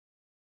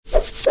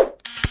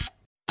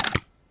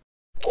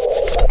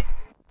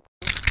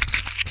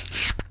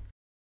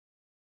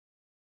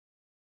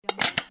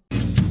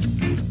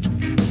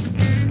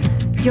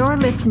You're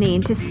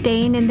listening to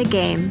Staying in the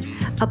Game,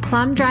 a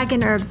Plum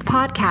Dragon Herbs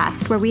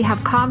podcast where we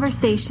have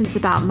conversations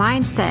about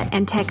mindset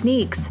and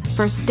techniques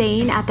for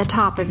staying at the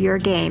top of your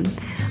game.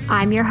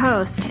 I'm your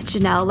host,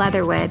 Janelle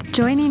Leatherwood.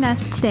 Joining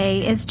us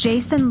today is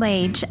Jason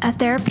Lage, a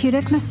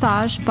therapeutic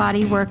massage,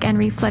 bodywork, and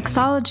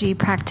reflexology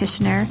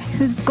practitioner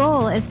whose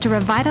goal is to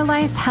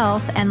revitalize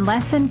health and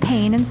lessen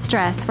pain and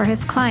stress for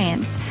his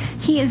clients.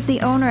 He is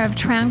the owner of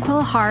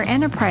Tranquil Heart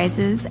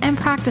Enterprises and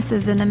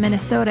practices in the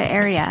Minnesota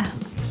area.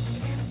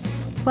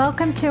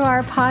 Welcome to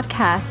our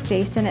podcast,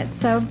 Jason. It's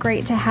so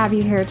great to have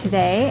you here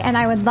today, and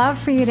I would love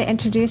for you to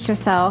introduce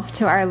yourself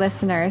to our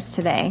listeners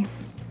today.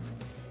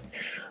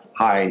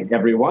 Hi,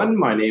 everyone.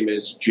 My name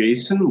is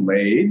Jason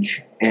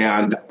Lage,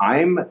 and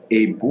I'm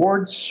a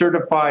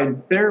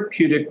board-certified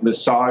therapeutic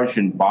massage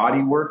and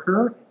body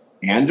worker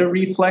and a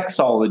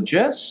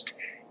reflexologist.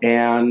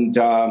 And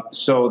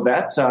so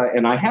that's,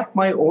 and I have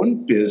my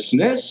own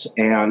business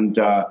and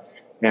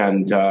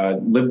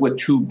live with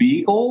 2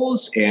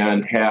 beagles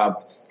and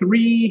have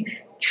 3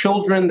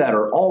 children that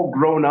are all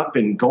grown up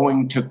and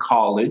going to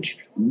college.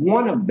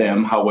 One of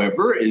them,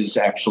 however, is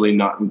actually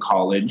not in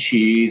college.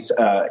 He's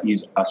a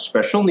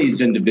special needs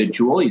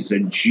individual. He's a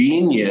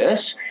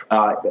genius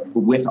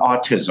with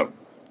autism.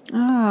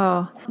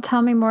 Oh,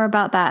 tell me more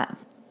about that.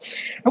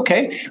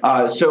 Okay,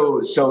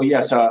 so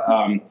yes,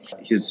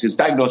 his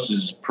diagnosis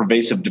is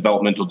pervasive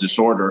developmental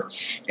disorder,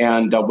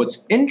 and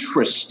what's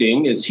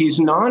interesting is he's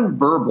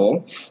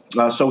nonverbal,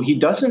 so he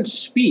doesn't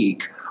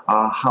speak.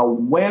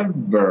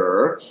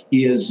 However,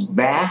 he is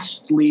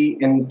vastly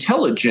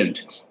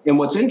intelligent. And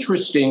what's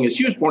interesting is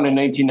he was born in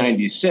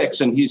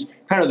 1996, and he's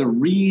kind of the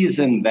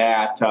reason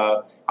that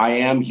I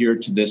am here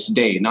to this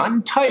day. Not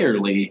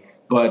entirely,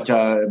 but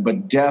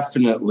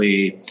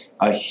definitely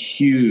a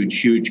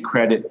huge, huge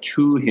credit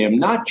to him,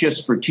 not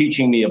just for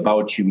teaching me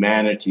about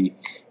humanity,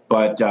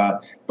 but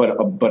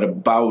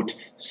about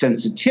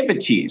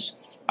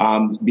sensitivities.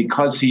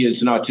 Because he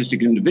is an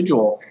autistic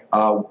individual,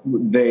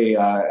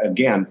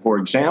 again, for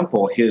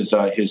example, his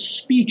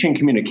speech and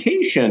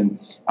communication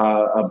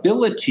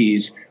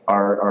abilities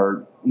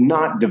are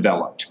not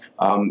developed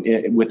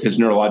with his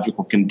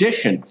neurological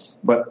condition,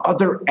 but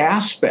other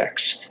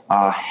aspects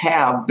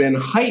have been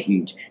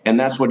heightened, and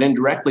that's what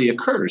indirectly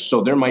occurs.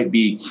 So there might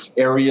be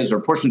areas or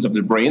portions of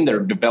the brain that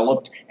are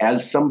developed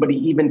as somebody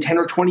even 10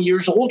 or 20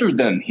 years older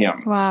than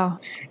him. Wow.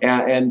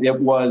 And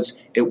it was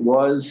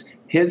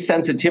his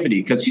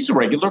sensitivity, because he's a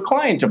regular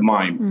client of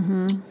mine.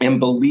 Mm-hmm. And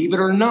believe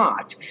it or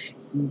not,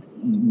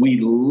 we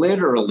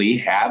literally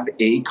have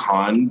a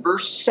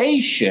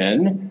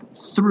conversation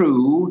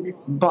through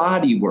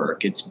body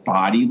work. It's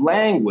body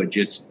language,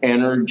 it's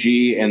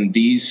energy, and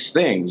these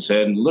things.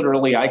 And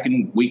literally,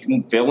 we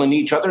can fill in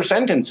each other's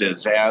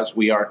sentences as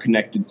we are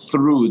connected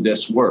through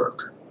this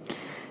work.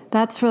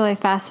 That's really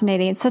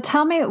fascinating. So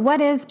tell me,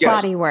 what is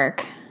body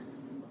work?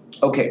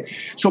 Okay,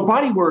 so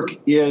bodywork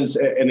is,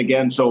 and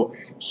again, so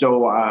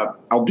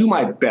I'll do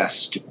my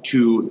best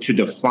to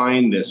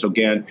define this.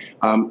 Again,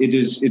 it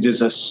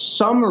is a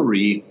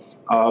summary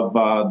of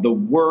the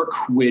work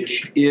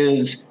which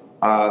is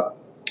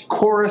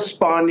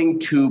corresponding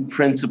to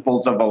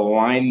principles of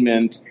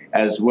alignment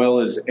as well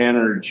as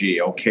energy.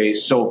 Okay,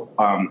 so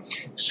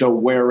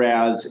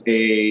whereas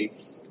a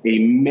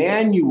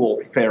manual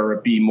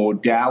therapy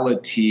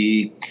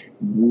modality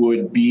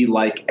would be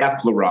like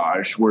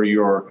effleurage, where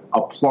you're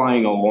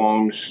applying a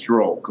long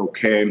stroke,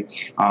 okay?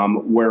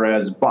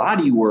 Whereas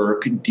body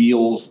work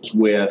deals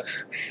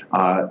with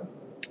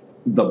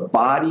the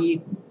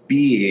body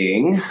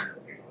being,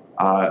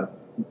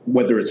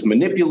 whether it's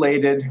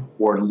manipulated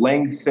or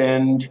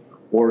lengthened,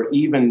 or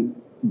even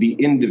the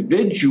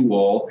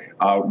individual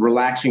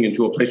relaxing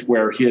into a place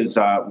where his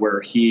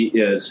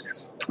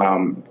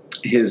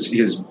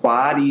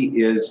body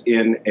is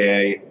in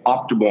a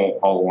optimal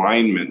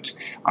alignment.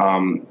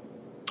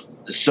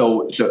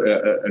 So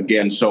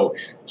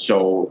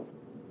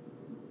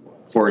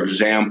for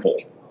example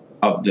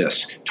of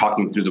this,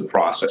 talking through the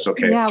process,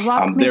 okay?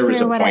 Yeah, there is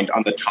a point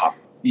on the top.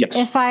 Yes.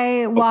 If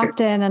I walked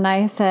in and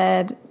I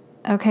said,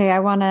 okay, I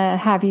want to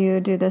have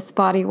you do this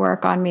body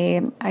work on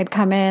me, I'd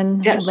come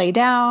in, lay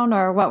down,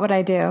 or what would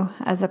I do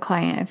as a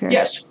client of yours?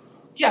 Yes.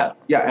 Yeah,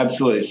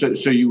 absolutely.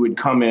 So you would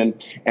come in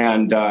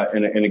and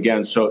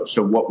again, so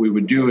what we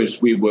would do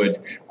is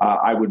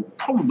I would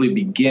probably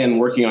begin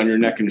working on your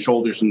neck and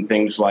shoulders and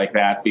things like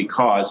that,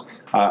 because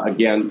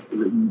again,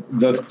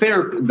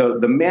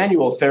 the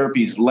manual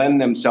therapies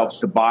lend themselves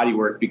to body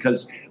work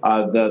because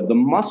the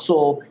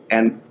muscle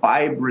and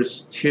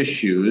fibrous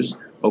tissues,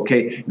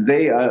 okay,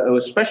 they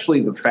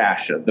especially the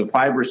fascia, the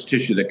fibrous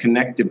tissue, the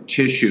connective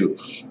tissue,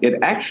 it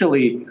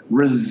actually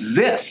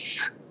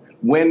resists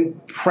when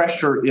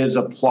pressure is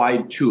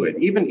applied to it.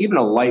 Even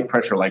a light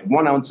pressure, like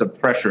 1 ounce of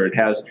pressure,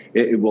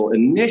 it will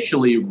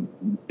initially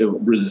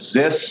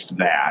resist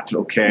that,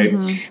 okay?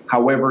 Mm-hmm.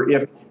 However,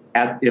 if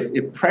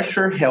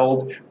pressure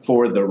held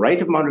for the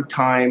right amount of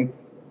time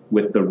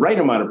with the right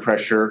amount of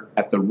pressure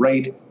at the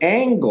right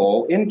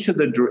angle into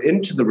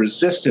the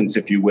resistance,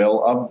 if you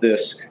will, of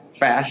this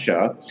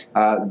fascia,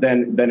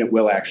 then it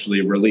will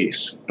actually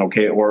release,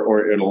 okay,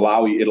 or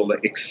it'll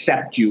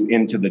accept you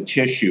into the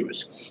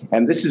tissues.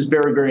 And this is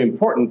very, very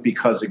important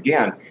because,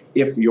 again,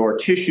 if your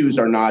tissues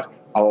are not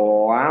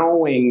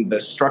allowing the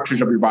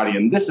structures of your body,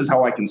 and this is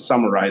how I can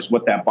summarize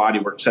what that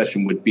bodywork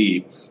session would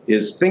be,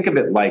 is think of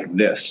it like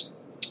this.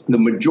 The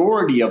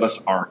majority of us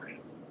are,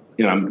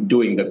 I'm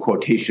doing the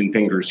quotation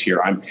fingers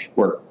here,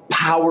 we're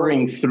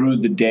powering through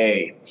the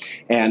day,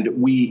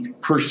 and we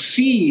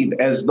perceive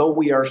as though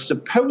we are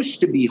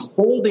supposed to be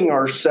holding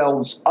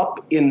ourselves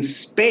up in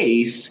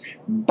space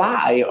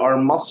by our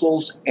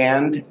muscles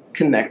and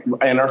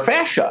our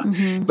fascia.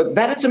 Mm-hmm. But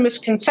that is a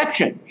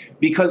misconception,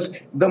 because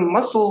the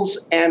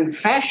muscles and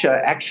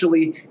fascia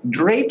actually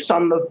drapes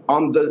on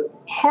the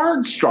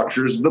hard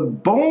structures, the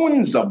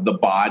bones of the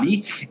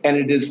body, and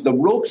it is the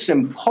ropes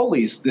and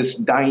pulleys, this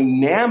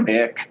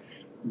dynamic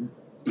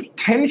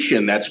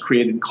tension that's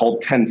created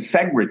called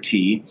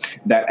tensegrity,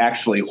 that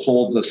actually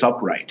holds us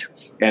upright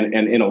and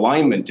in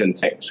alignment and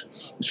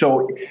things.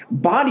 So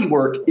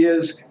bodywork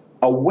is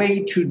a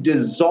way to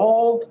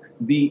dissolve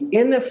the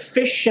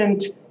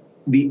inefficient,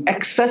 the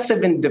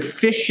excessive and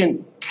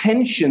deficient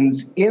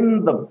tensions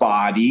in the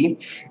body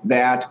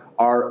that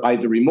are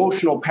either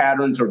emotional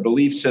patterns or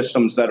belief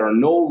systems that are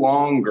no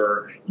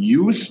longer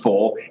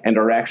useful and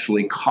are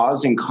actually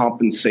causing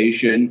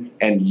compensation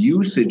and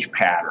usage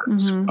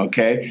patterns, mm-hmm.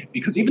 okay?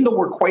 Because even though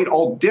we're quite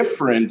all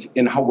different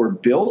in how we're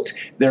built,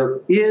 there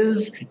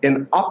is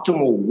an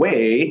optimal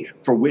way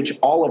for which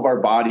all of our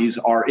bodies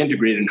are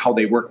integrated and how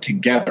they work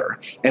together.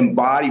 And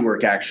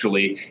bodywork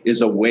actually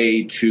is a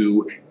way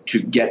to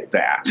get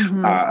that.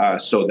 Mm-hmm.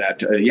 So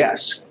that,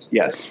 yes.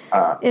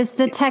 Is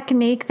the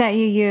technique that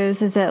you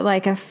use, is it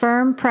like a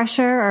firm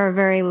pressure or a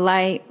very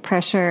light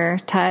pressure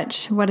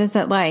touch? What is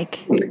it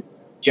like?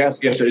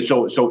 Yes.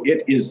 So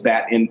it is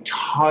that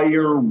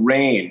entire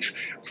range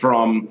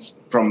from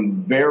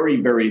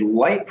very, very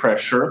light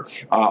pressure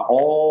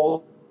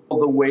all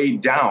the way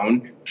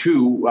down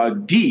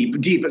to deep.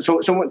 So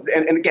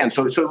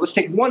let's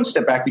take one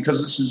step back,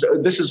 because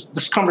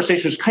this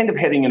conversation is kind of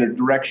heading in a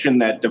direction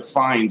that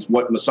defines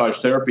what massage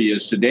therapy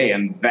is today,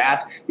 and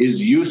that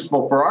is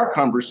useful for our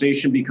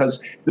conversation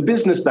because the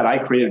business that I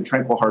created,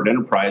 Tranquil Heart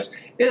Enterprise,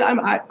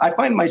 I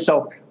find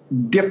myself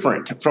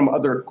different from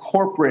other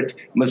corporate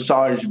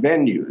massage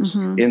venues,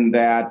 mm-hmm. in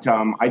that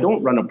I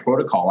don't run a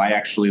protocol. I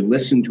actually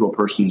listen to a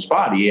person's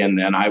body and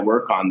then I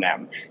work on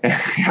them.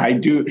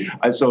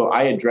 So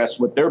I address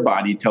what their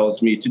body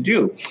tells me to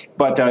do.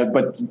 But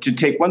to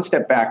take one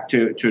step back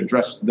to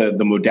address the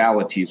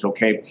modalities,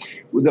 okay?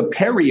 The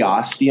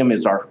periosteum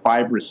is our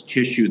fibrous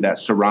tissue that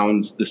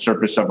surrounds the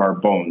surface of our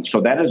bones.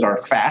 So that is our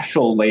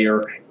fascial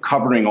layer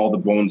covering all the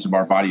bones of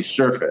our body's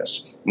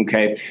surface,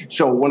 okay?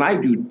 So when I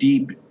do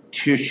deep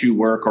tissue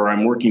work, or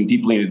I'm working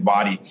deeply into the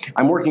body,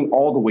 I'm working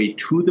all the way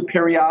to the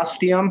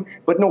periosteum,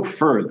 but no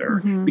further,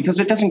 mm-hmm. because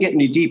it doesn't get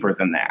any deeper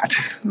than that.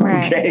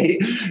 Right. Okay.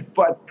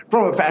 But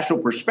from a fascial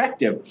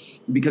perspective,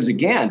 because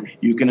again,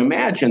 you can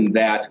imagine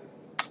that.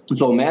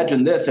 So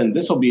imagine this, and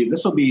this will be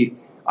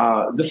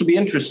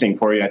interesting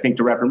for you, I think,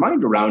 to wrap your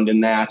mind around.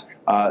 In that,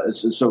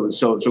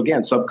 so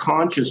again,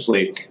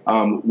 subconsciously,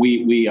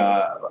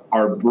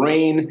 our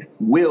brain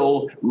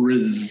will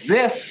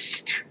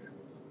resist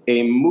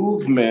a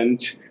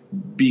movement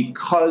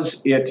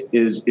because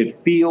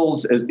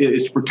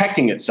it's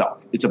protecting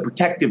itself. It's a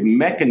protective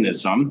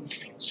mechanism.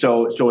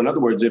 So in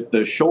other words, if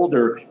the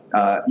shoulder,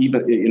 if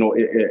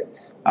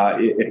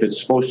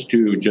it's supposed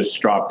to just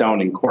drop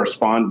down and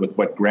correspond with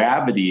what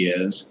gravity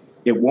is,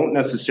 it won't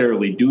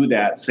necessarily do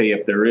that, say,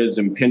 if there is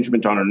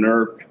impingement on a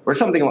nerve or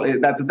something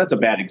like that. That's a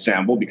bad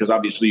example, because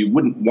obviously you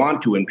wouldn't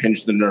want to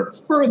impinge the nerve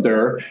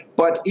further.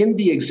 But in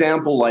the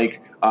example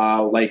like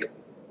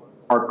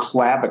our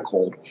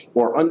clavicle,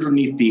 or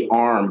underneath the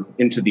arm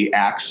into the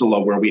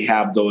axilla, where we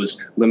have those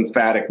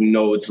lymphatic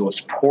nodes,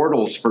 those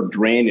portals for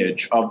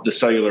drainage of the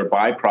cellular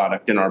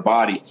byproduct in our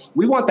body.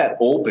 We want that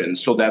open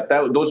so that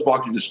those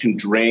blockages can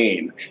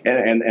drain,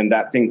 and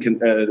that thing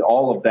can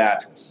all of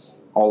that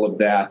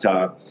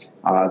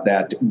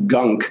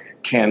gunk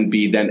can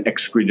be then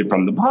excreted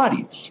from the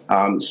body.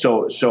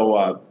 So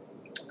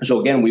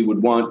again, we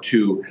would want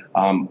to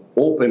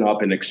open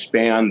up and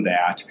expand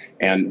that,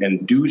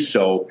 and do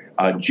so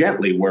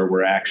gently, where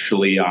we're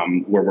actually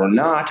where we're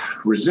not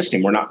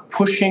resisting, we're not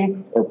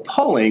pushing or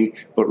pulling,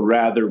 but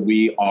rather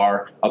we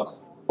are a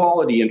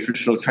quality in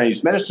traditional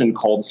Chinese medicine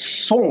called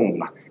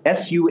Sung,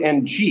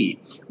 S-U-N-G,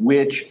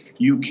 which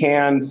you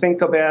can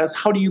think of as,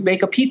 how do you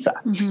bake a pizza?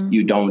 Mm-hmm.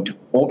 You don't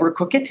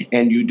overcook it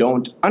and you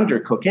don't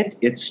undercook it.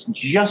 It's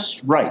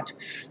just right.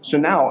 So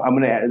now I'm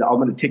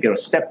going to take it a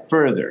step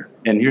further.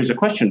 And here's a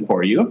question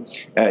for you,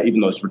 even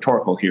though it's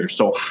rhetorical here.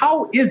 So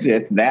how is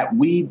it that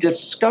we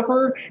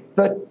discover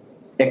the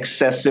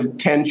excessive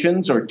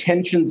tensions or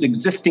tensions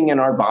existing in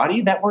our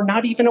body that we're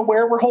not even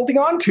aware we're holding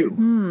on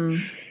to?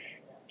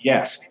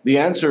 Yes, the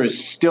answer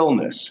is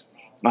stillness.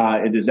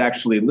 It is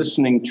actually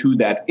listening to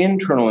that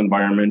internal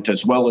environment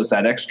as well as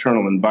that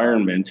external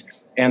environment.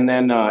 And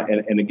then,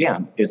 and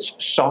again, it's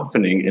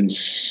softening and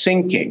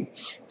sinking.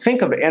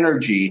 Think of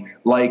energy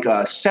like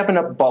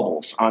 7-Up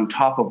bubbles on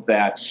top of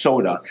that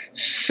soda,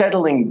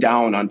 settling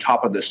down on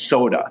top of the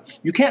soda.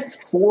 You can't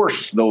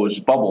force those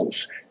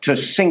bubbles to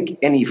sink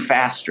any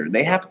faster.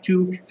 They have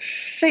to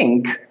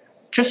sink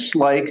just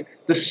like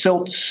the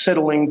silt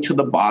settling to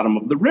the bottom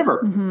of the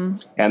river. Mm-hmm.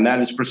 And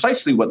that is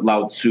precisely what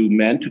Lao Tzu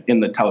meant in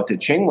the Tao Te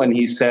Ching when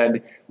he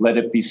said, let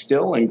it be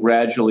still, and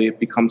gradually it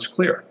becomes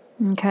clear.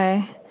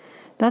 Okay.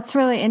 That's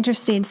really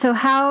interesting. So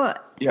how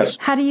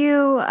do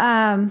you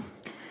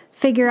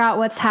figure out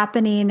what's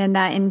happening in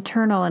that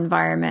internal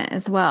environment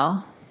as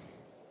well?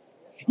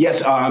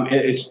 Yes,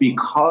 it's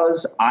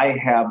because I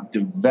have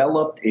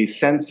developed a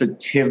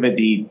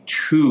sensitivity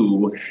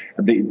to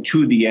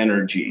the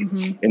energy.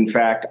 Mm-hmm. In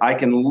fact, I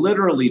can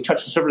literally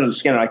touch the surface of the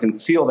skin and I can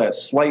feel that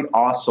slight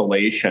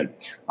oscillation.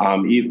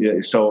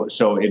 So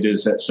it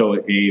is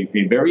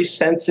a very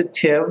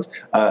sensitive,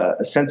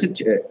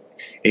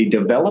 a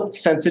developed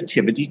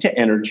sensitivity to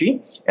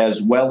energy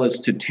as well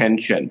as to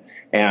tension,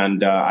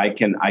 and I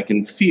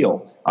can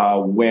feel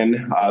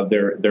when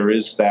there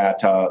is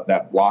that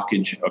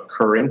blockage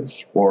occurring,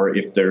 or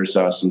if there's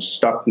some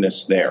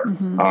stuckness there.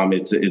 Mm-hmm.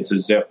 It's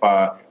as if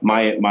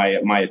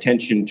my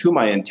attention to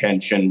my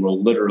intention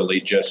will literally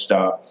just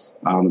I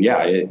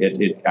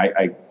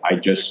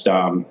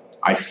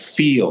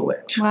feel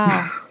it.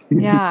 Wow.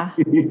 Yeah.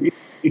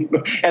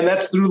 And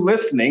that's through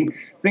listening.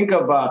 Think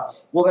of,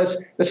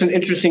 that's an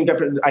interesting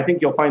definition. I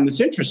think you'll find this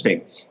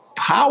interesting.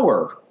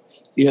 Power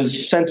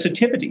is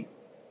sensitivity.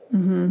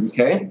 Mm-hmm.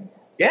 Okay?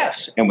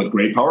 Yes. And with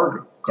great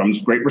power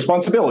comes great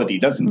responsibility,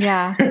 doesn't it?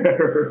 Yeah.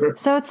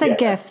 So it's a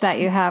gift that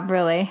you have,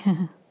 really.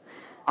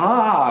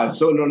 No,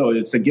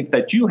 it's a gift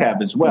that you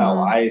have as well.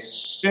 Mm-hmm. I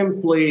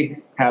simply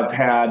have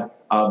had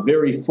a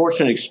very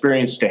fortunate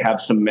experience to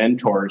have some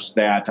mentors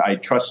that I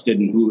trusted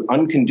and who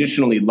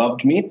unconditionally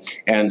loved me.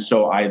 And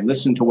so I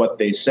listened to what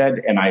they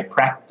said and I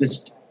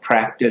practiced.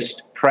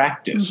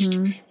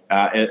 Mm-hmm.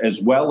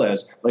 As well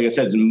as, like I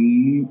said,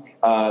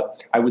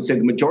 I would say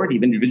the majority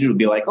of individuals would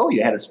be like, oh,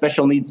 you had a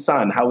special needs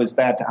son. How is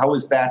that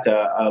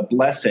a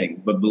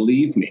blessing? But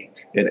believe me,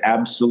 it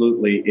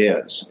absolutely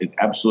is. It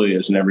absolutely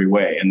is in every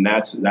way. And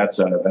that's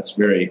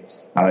very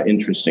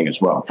interesting as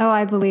well. Oh,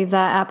 I believe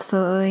that.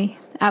 Absolutely.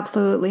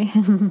 Absolutely.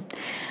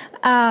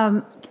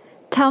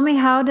 Tell me,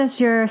 how does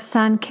your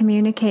son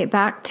communicate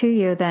back to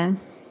you then?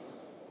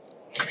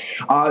 He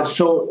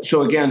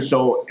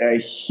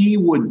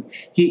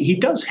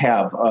does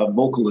have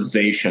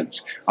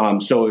vocalizations.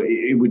 So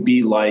it would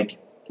be like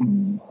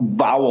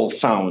vowel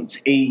sounds,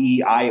 A,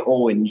 E, I,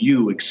 O, and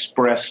U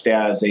expressed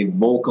as a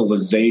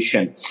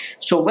vocalization.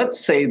 So let's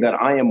say that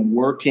I am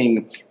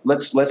working,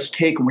 let's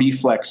take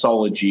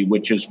reflexology,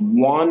 which is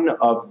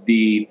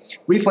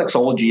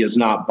reflexology is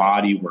not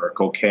body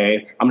work,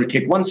 okay? I'm going to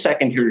take 1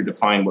 second here to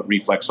define what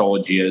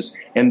reflexology is,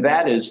 and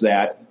that is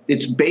that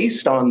it's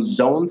based on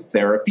zone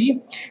therapy,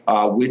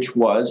 which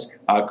was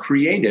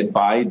created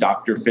by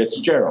Dr.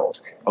 Fitzgerald,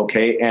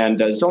 okay?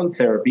 And zone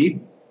therapy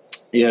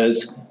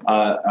is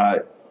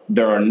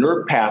there are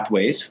nerve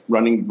pathways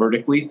running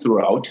vertically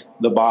throughout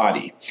the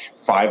body,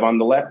 5 on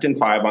the left and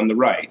 5 on the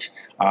right.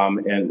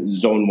 And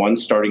zone 1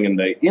 starting in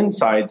the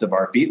insides of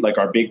our feet, like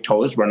our big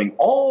toes, running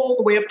all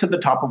the way up to the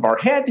top of our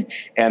head,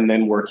 and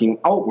then working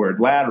outward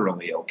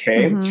laterally,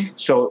 okay? Mm-hmm.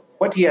 So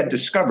what he had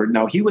discovered,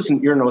 now he was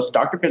an ear, nose,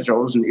 Dr.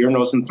 Fitzgerald was an ear,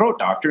 nose, and throat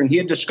doctor, and he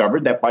had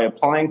discovered that by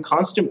applying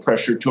constant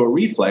pressure to a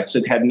reflex,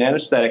 it had an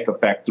anesthetic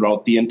effect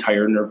throughout the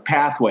entire nerve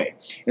pathway.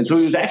 And so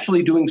he was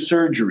actually doing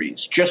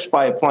surgeries just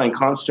by applying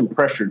constant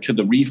pressure to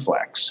the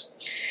reflex.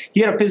 He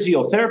had a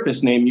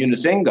physiotherapist named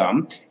Eunice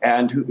Ingham,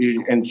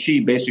 and she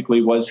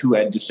basically was who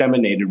had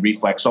disseminated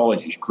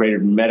reflexology. She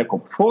created a medical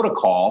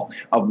protocol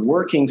of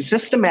working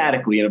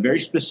systematically in a very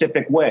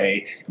specific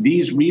way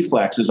these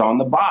reflexes on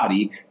the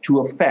body to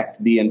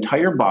affect the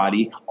entire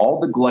body, all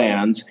the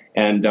glands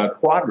and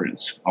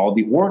quadrants, all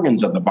the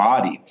organs of the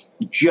body,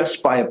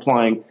 just by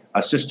applying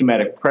a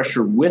systematic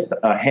pressure with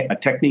a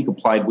technique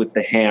applied with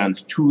the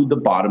hands to the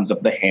bottoms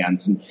of the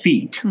hands and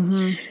feet.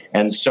 Mm-hmm.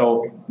 And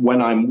so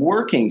when I'm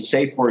working,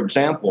 say, for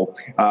example,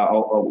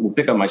 we'll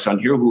pick on my son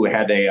here who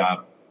had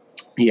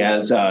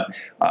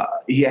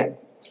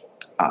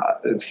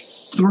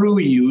through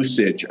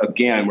usage,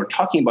 again, we're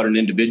talking about an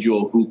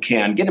individual who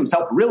can get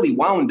himself really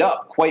wound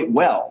up quite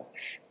well,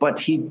 but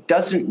he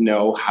doesn't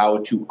know how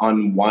to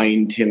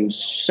unwind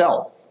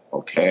himself.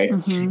 Okay.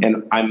 Mm-hmm.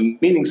 And I'm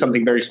meaning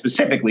something very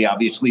specifically,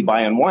 obviously,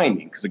 by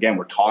unwinding, because again,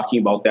 we're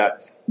talking about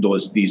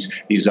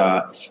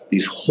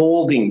these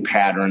holding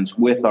patterns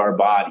with our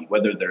body,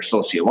 whether they're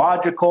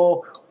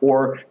sociological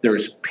or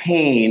there's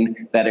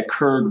pain that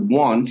occurred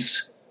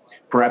once.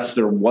 Perhaps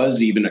there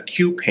was even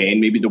acute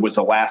pain. Maybe there was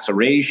a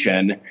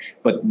laceration,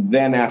 but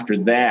then after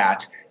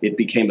that, it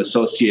became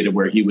associated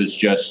where he was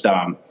just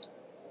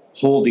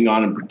holding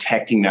on and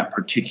protecting that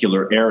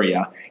particular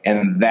area.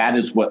 And that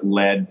is what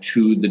led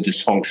to the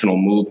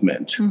dysfunctional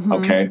movement. Mm-hmm.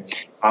 Okay.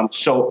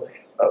 So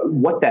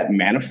what that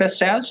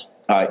manifests as,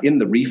 in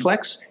the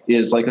reflex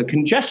is like a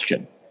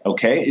congestion.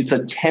 Okay, it's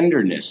a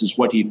tenderness is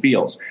what he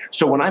feels.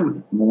 So when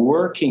I'm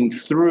working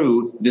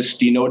through this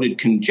denoted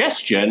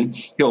congestion,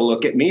 he'll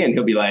look at me and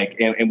he'll be like,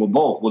 and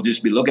we'll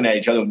just be looking at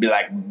each other and be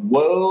like,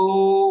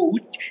 whoa.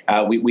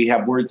 We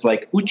have words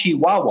like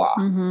uchi-wawa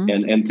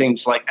and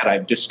things like that.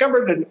 I've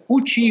discovered an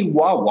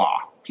uchi-wawa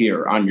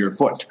here on your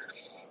foot,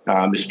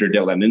 Mr.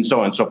 Dillon, and so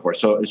on and so forth.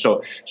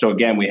 So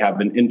again, we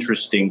have an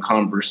interesting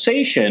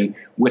conversation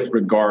with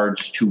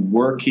regards to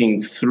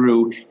working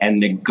through and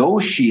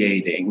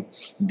negotiating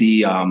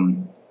the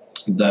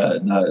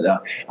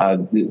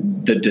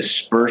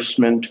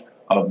disbursement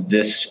of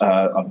this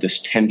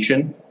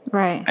tension,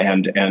 right,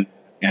 and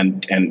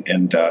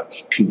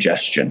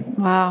congestion.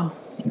 Wow,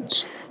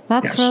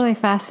 that's really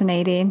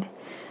fascinating.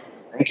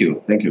 Thank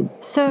you.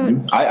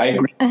 So I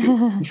agree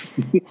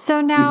with you. So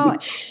now,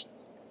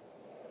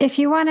 if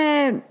you want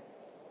to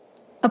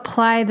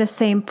apply the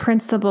same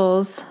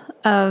principles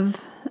of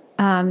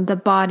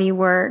the body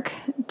work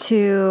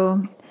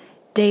to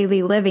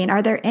daily living,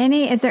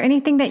 is there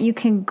anything that you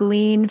can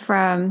glean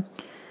from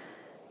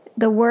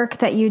the work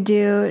that you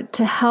do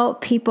to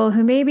help people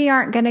who maybe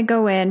aren't going to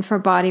go in for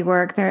body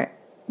work?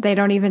 They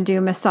don't even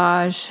do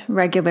massage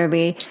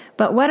regularly,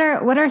 but what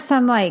are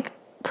some like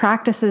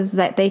practices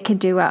that they could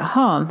do at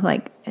home?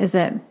 Like,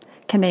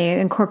 can they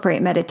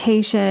incorporate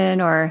meditation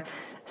or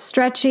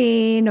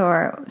stretching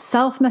or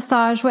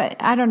self-massage?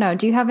 I don't know.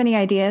 Do you have any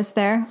ideas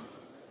there?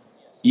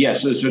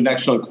 Yes, this is an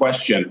excellent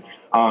question.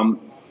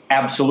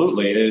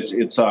 Absolutely.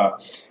 It's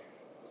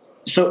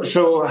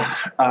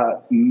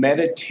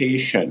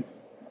meditation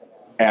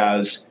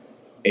as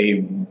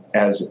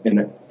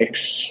an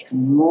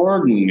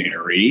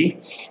extraordinary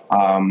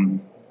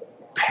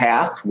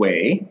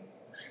pathway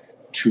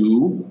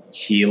to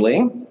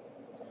healing.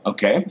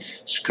 Okay,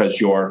 because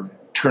you're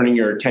turning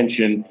your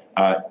attention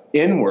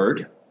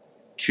inward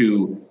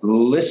to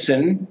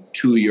listen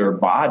to your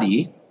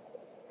body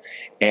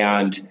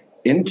and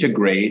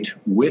integrate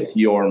with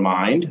your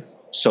mind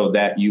so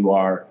that you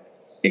are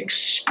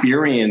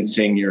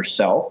experiencing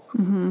yourself.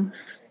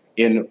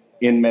 In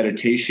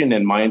meditation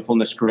and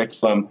mindfulness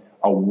curriculum,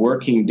 a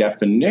working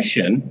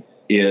definition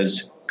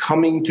is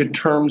coming to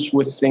terms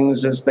with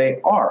things as they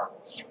are.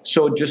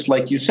 So just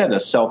like you said, a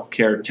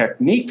self-care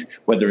technique,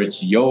 whether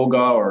it's yoga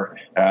or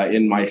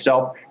in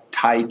myself,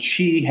 Tai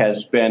Chi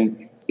has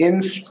been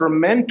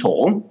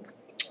instrumental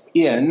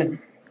in,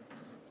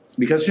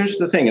 because here's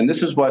the thing, and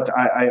this is what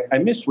I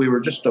missed. We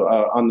were just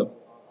on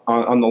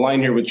the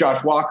line here with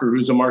Josh Walker,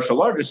 who's a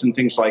martial artist and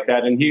things like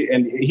that, and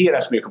he had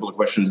asked me a couple of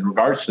questions in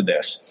regards to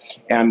this,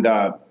 and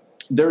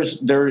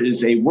there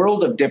is a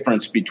world of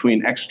difference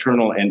between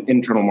external and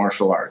internal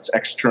martial arts.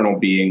 External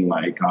being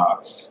like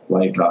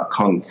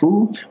kung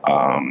fu,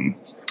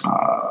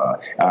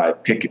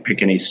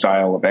 pick any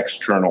style of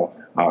external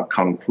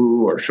kung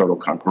fu or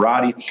Shotokan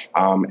karate.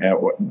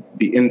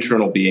 The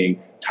internal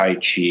being Tai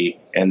Chi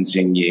and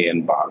Xingyi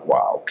and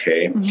Bagua.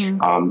 Okay.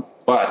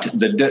 But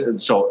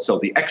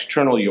the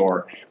external,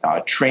 you're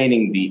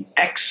training the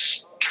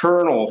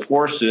external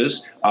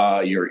forces,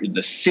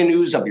 the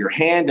sinews of your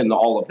hand and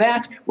all of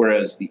that.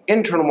 Whereas the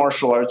internal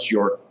martial arts,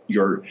 you're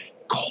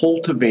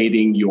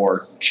cultivating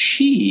your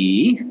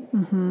chi,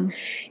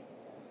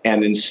 and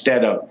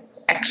instead of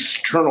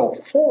external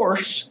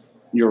force,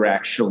 you're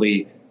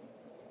actually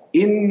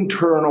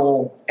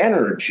internal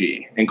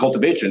energy and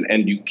cultivation,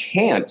 and you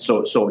can't.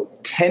 So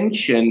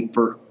tension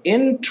for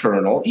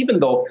internal,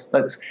 even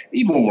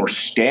when we're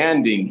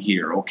standing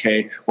here,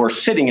 okay, or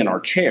sitting in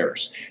our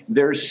chairs,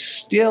 there's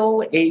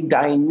still a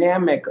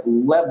dynamic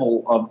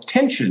level of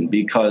tension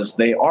because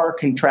they are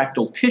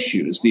contractile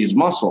tissues, these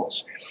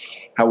muscles.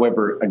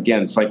 However,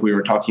 again, it's like we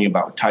were talking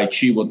about. Tai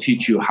Chi will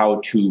teach you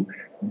how to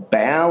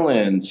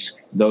balance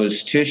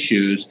those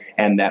tissues,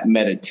 and that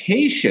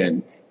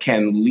meditation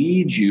can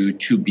lead you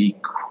to be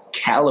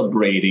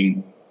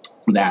calibrating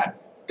that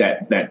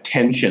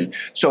tension.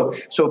 So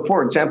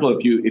for example,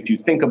 if you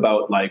think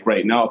about, like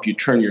right now, if you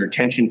turn your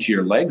attention to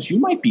your legs, you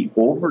might be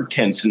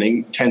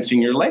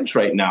tensing your legs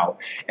right now,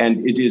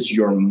 and it is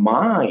your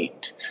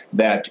mind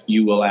that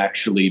you will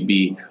actually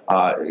be.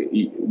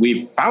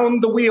 We've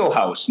found the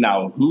wheelhouse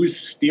now. Who's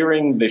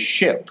steering the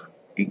ship?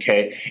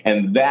 Okay,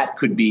 and that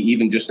could be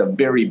even just a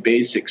very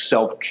basic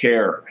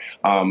self-care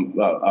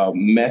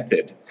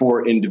method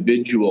for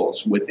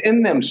individuals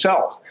within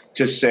themselves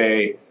to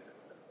say,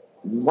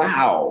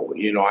 wow,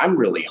 I'm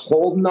really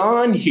holding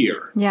on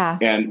here. Yeah.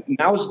 And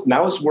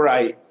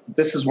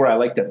this is where I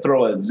like to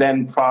throw a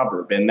Zen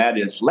proverb, and that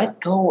is, let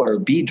go or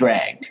be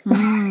dragged.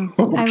 Okay.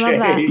 I love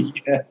that.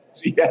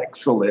 Yes.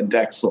 Excellent.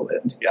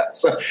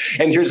 Yes.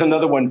 And here's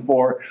another one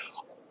for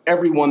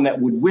everyone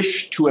that would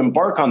wish to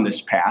embark on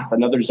this path.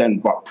 Another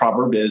Zen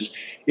proverb is,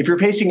 if you're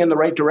facing in the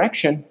right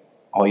direction,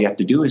 all you have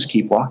to do is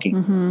keep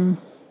walking.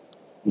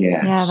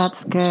 Yes. Yeah,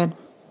 that's good.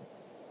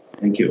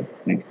 Thank you.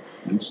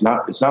 It's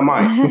not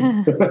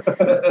mine.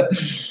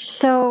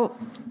 So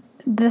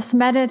this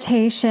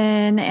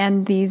meditation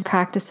and these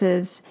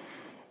practices,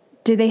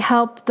 do they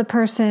help the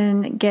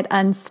person get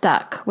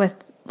unstuck with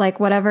like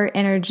whatever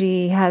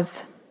energy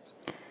has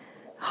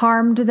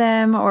harmed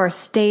them or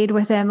stayed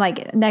with them,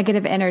 like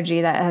negative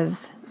energy that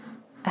has.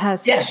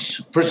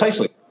 Yes,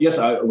 precisely. Yes,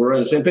 we're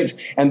on the same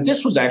page. And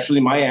this was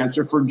actually my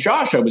answer for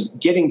Josh. I was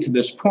getting to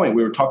this point.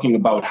 We were talking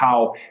about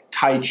how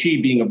Tai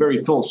Chi, being a very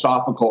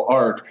philosophical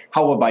art,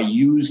 how have I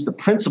used the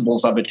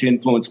principles of it to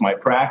influence my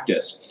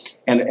practice?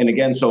 And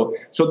again, so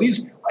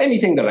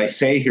anything that I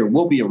say here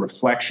will be a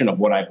reflection of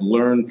what I've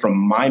learned from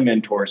my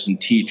mentors and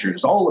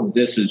teachers. All of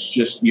this is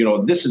just,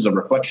 this is a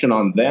reflection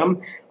on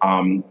them.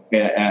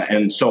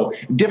 And so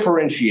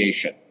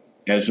differentiation.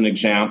 As an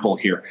example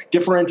here,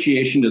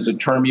 differentiation is a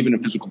term even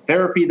in physical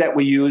therapy that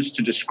we use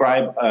to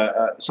describe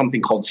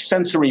something called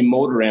sensory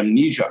motor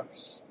amnesia.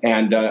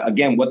 And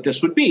again, what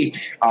this would be,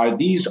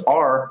 these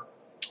are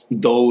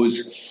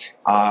those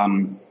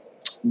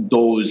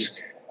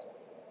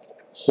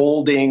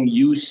holding,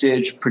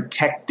 usage,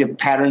 protective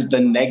patterns,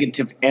 the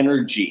negative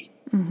energy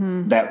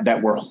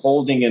that we're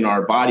holding in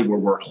our body, where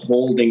we're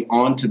holding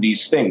on to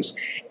these things.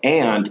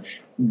 And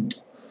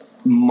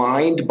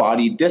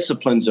mind-body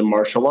disciplines in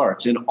martial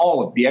arts, in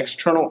all of the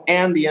external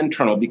and the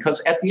internal, because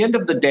at the end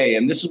of the day,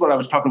 and this is what I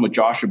was talking with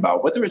Josh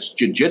about, whether it's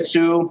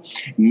jiu-jitsu,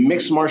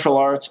 mixed martial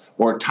arts,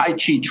 or Tai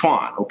Chi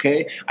Chuan,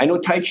 okay? I know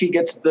Tai Chi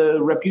gets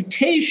the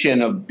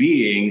reputation of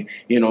being,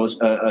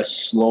 a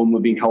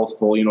slow-moving,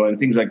 healthful, and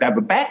things like that.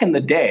 But back in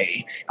the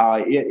day,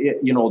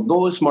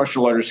 those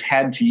martial artists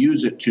had to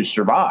use it to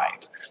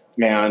survive.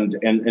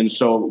 And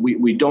so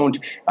we don't,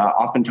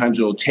 oftentimes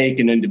it will take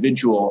an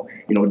individual,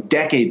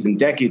 decades and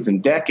decades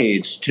and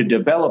decades to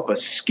develop a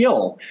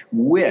skill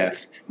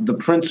with the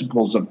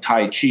principles of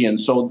Tai Chi. And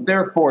so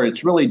therefore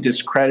it's really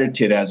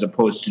discredited as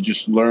opposed to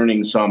just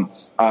learning some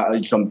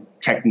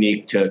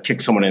technique to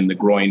kick someone in the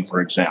groin, for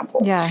example.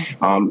 Yeah.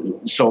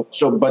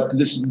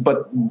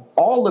 But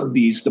all of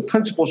these, the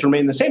principles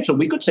remain the same. So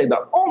we could say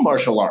that all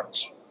martial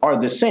arts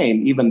are the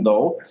same, even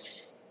though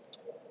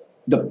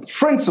the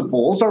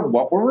principles are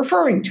what we're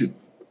referring to,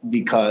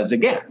 because,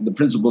 again, the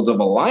principles of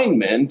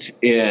alignment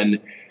in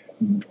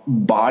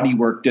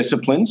bodywork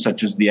disciplines,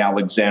 such as the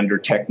Alexander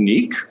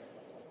technique,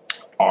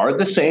 are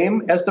the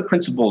same as the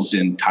principles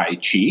in Tai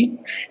Chi,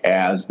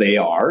 as they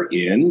are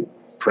in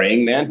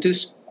praying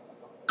mantis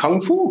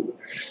Kung Fu.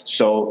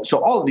 So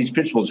all of these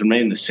principles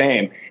remain the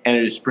same, and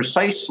it is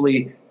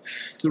precisely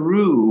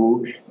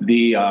through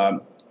the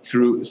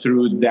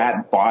through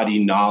that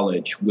body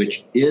knowledge,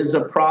 which is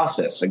a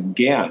process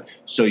again.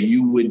 So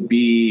you would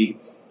be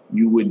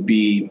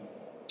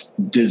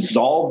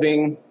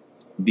dissolving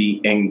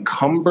the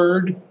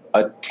encumbered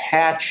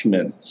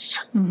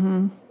attachments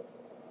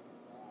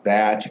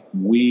that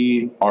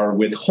we are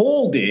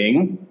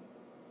withholding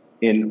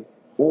in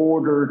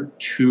order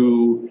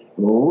to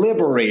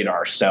liberate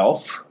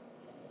ourselves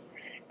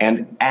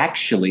and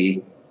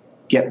actually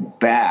get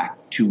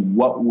back to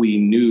what we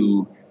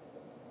knew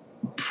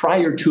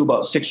prior to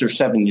about 6 or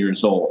 7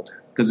 years old,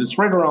 because it's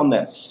right around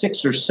that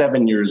 6 or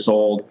 7 years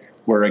old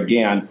where,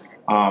 again,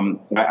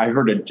 I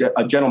heard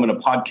a gentleman, a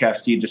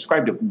podcast, he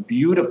described it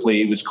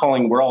beautifully. He was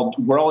calling we're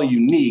all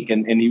unique,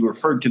 and he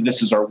referred to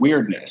this as our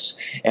weirdness.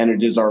 And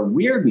it is our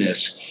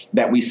weirdness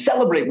that we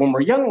celebrate when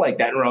we're young like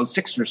that, around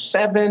 6 or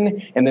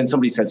 7, and then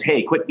somebody says,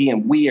 hey, quit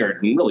being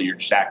weird. And really you're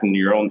just acting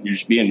your own, you're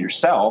just being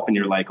yourself, and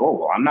you're like, oh,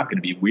 well, I'm not going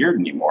to be weird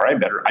anymore. I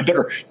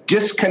better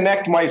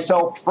disconnect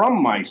myself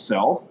from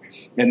myself.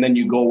 And then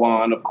you go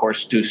on, of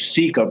course, to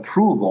seek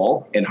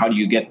approval. And how do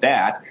you get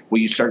that? Well,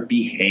 you start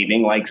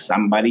behaving like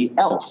somebody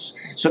else.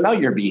 So now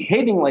you're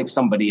behaving like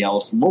somebody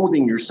else,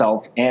 loathing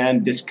yourself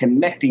and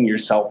disconnecting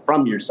yourself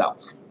from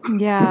yourself.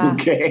 Yeah.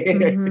 Okay.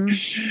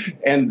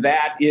 And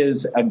that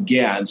is,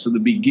 again, so the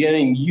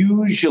beginning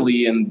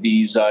usually in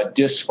these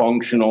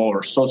dysfunctional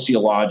or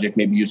sociologic,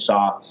 maybe you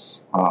saw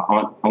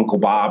Uncle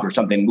Bob or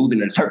something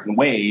moving in a certain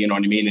way, you know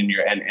what I mean?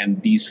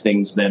 And these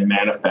things then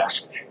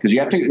manifest. Because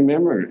you have to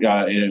remember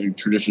in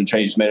traditional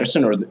Chinese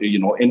medicine, or,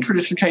 in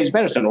traditional Chinese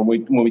medicine, or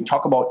when we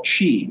talk about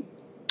qi,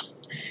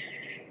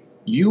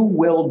 you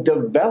will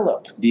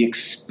develop the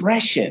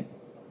expression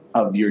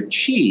of your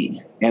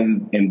qi.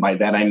 And by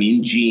that, I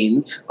mean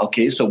genes.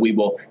 Okay, so we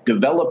will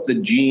develop the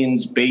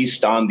genes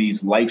based on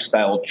these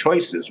lifestyle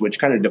choices, which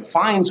kind of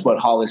defines what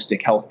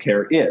holistic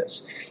healthcare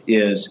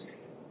is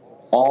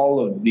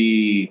all of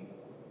the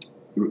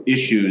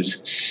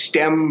issues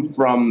stem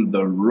from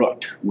the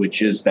root,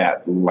 which is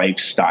that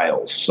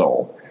lifestyle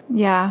soul.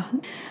 Yeah,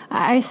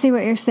 I see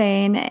what you're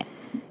saying.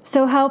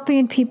 So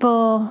helping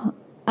people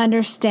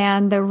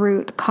understand the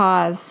root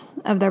cause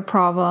of their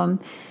problem.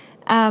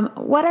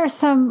 What are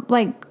some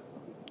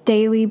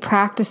daily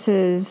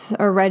practices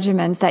or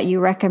regimens that you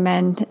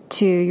recommend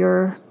to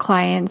your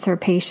clients or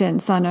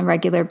patients on a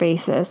regular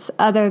basis,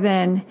 other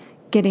than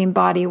getting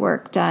body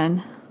work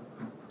done?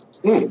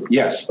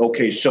 Yes.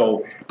 Okay.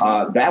 So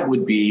that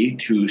would be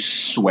to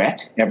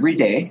sweat every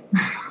day.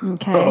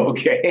 Okay.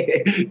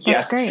 Okay. That's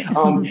yes. great.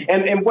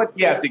 And what?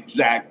 Yes,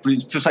 exactly.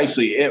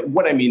 Precisely.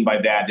 What I mean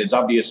by that is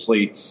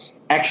obviously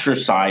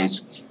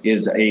exercise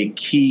is a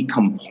key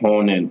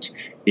component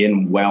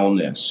in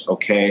wellness,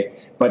 okay?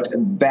 But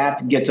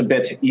that gets a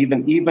bit,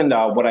 even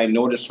what I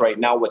notice right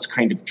now, what's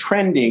kind of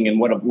trending and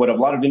what a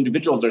lot of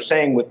individuals are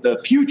saying with the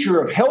future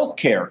of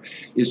healthcare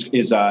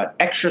is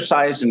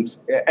exercise and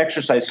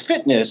exercise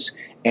fitness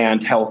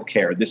and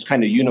healthcare, this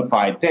kind of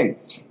unified thing.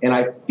 And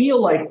I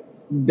feel like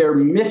they're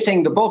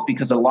missing the boat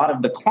because a lot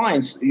of the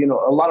clients, a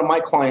lot of my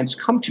clients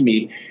come to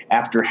me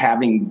after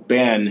having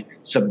been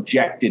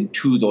subjected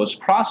to those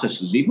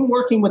processes, even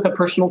working with a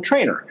personal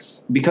trainer.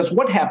 Because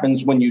what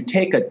happens when you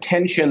take a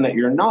tension that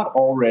you're not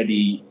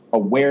already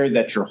aware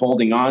that you're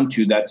holding on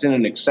to, that's in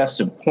an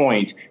excessive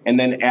point, and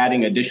then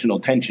adding additional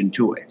tension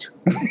to it?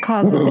 It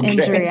causes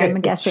injury,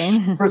 I'm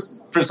guessing.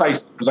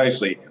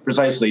 Precisely.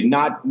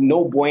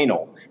 No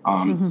bueno.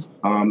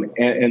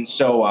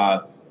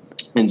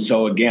 And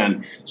so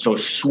again,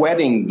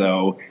 sweating,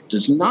 though,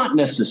 does not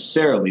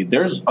necessarily,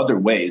 there's other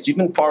ways,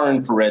 even far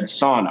infrared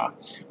sauna.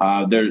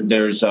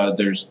 There's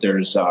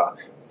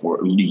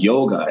for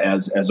yoga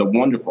as a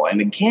wonderful,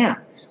 and again,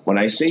 when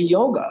I say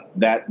yoga,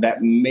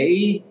 that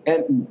may,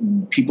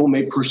 and people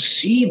may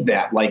perceive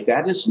that like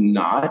that is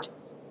not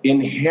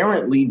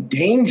inherently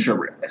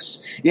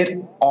dangerous. It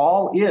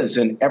all is,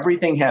 and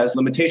everything has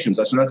limitations.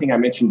 That's another thing I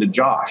mentioned to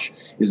Josh,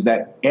 is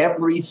that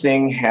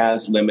everything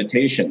has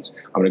limitations.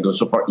 I'm going to go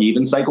so far,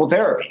 even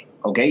psychotherapy,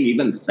 okay,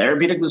 even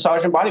therapeutic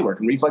massage and bodywork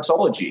and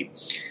reflexology.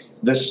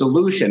 The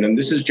solution, and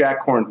this is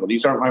Jack Kornfield,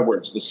 these aren't my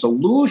words, the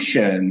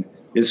solution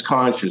is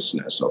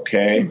consciousness,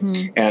 okay,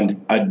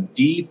 and a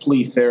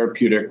deeply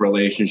therapeutic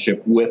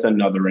relationship with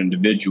another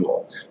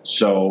individual.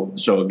 So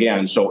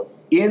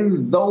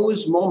in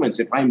those moments,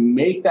 if I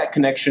make that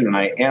connection and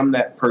I am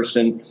that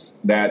person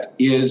that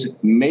is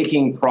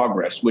making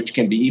progress, which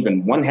can be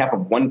even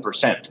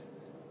 0.5%,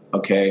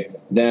 okay,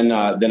 then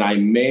I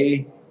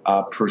may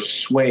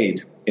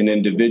persuade an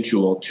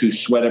individual to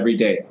sweat every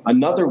day.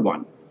 Another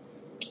one,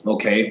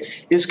 okay,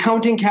 is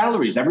counting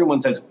calories. Everyone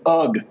says,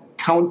 ugh,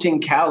 counting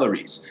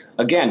calories.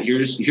 Again,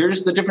 here's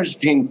the difference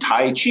between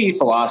Tai Chi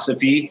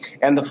philosophy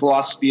and the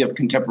philosophy of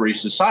contemporary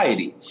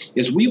society.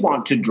 Is we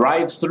want to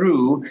drive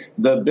around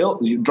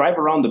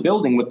the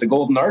building with the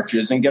golden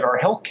arches and get our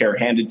health care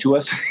handed to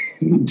us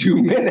in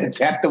 2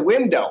 minutes at the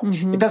window.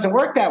 It doesn't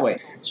work that way.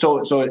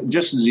 So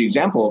just as an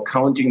example,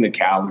 counting the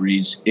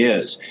calories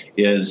is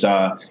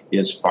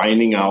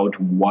finding out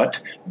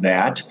what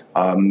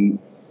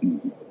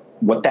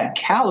that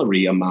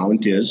calorie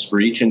amount is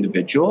for each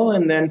individual.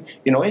 And then,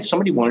 if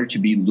somebody wanted to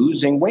be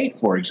losing weight,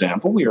 for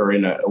example, we are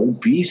in an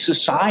obese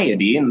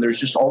society and there's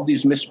just all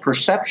these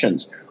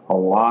misperceptions. A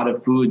lot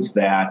of foods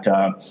that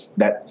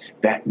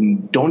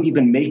don't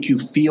even make you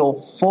feel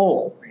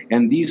full,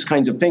 and these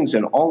kinds of things.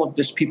 And all of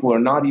this people are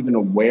not even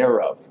aware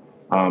of.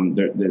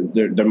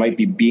 There might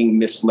be being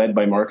misled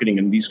by marketing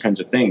and these kinds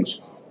of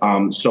things.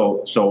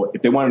 So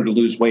if they wanted to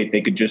lose weight,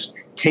 they could just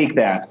take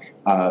that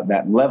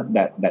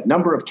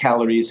number of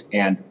calories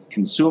and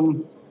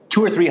consume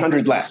 200 or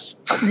 300 less.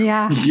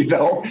 Yeah.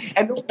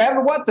 And no matter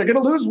what, they're going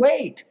to lose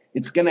weight.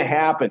 It's going to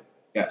happen.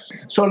 Yes.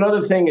 So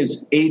another thing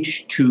is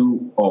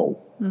H2O.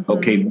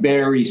 Okay.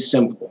 Very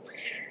simple.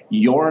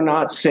 You're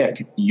not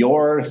sick.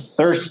 You're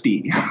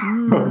thirsty.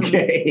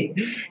 Okay.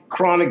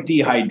 Chronic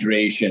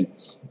dehydration.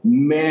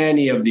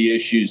 Many of the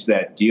issues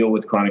that deal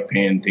with chronic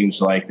pain,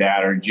 things like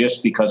that, are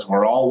just because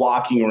we're all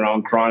walking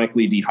around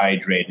chronically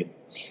dehydrated.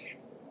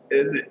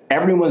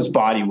 Everyone's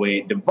body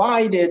weight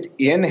divided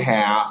in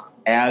half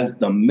as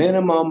the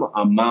minimum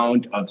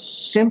amount of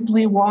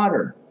simply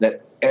water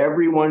that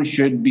everyone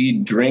should be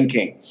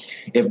drinking.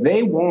 If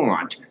they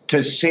want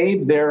to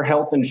save their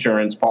health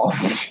insurance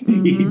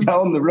policy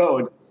down the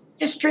road,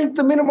 just drink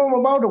the minimum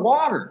amount of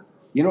water.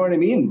 You know what I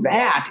mean?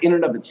 That in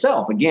and of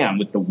itself, again,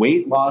 with the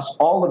weight loss,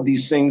 all of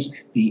these things,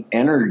 the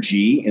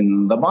energy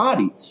in the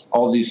body,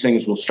 all of these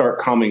things will start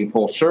coming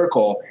full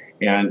circle,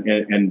 and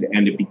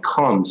it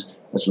becomes,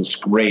 this was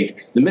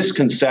great. The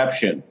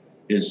misconception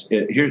is,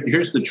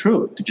 here's the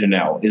truth,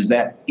 Janelle, is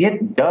that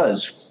it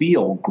does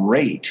feel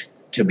great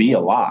to be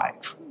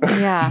alive.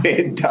 Yeah.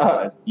 It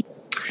does.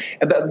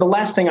 The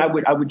last thing I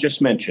would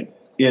just mention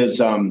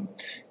is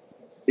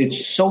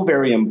it's so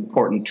very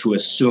important to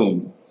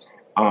assume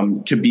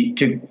to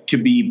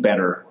be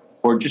better,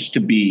 or just to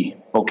be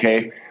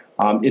okay.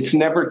 It's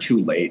never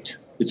too late.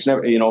 It's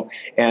never,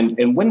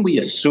 and when we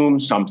assume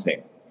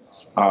something,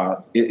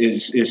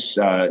 is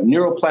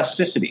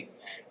neuroplasticity.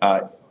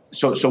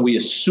 So we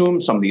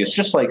assume something. It's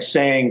just like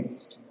saying,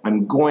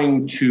 I'm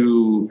going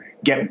to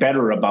get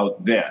better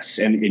about this.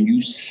 And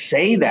you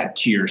say that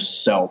to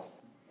yourself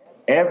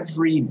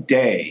every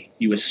day.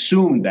 You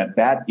assume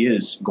that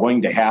is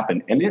going to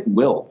happen, and it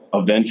will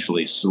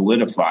eventually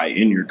solidify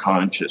in your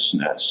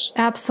consciousness.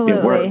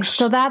 Absolutely.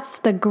 So that's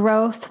the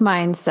growth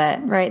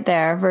mindset right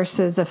there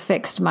versus a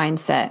fixed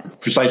mindset.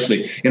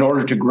 Precisely. In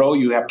order to grow,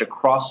 you have to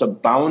cross a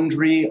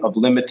boundary of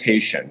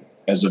limitation,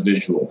 as a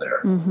visual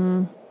there.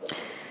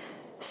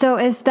 So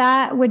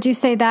would you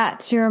say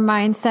that's your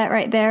mindset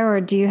right there?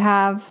 Or do you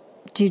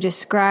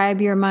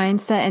describe your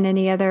mindset in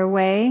any other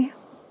way?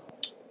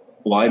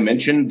 Well, I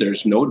mentioned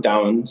there's no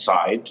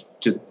downside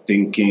to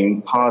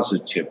thinking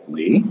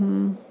positively.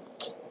 And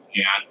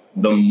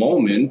the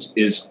moment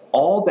is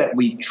all that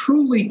we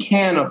truly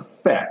can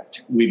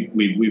affect.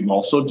 We've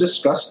also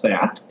discussed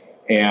that.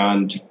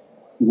 And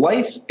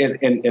life,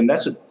 and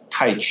that's a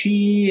Tai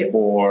Chi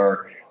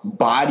or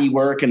body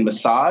work and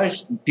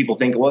massage. People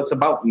think, well, it's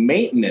about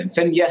maintenance.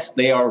 And yes,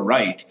 they are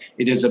right.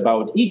 It is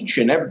about each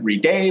and every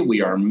day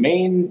we are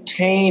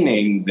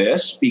maintaining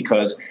this,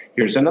 because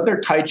here's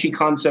another Tai Chi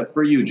concept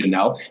for you,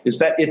 Janelle, is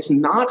that it's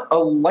not a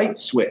light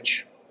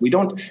switch. We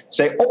don't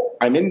say, oh,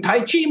 I'm in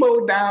Tai Chi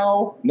mode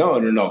now.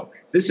 No.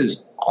 This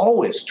is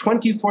always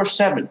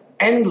 24/7,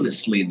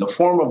 endlessly the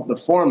form of the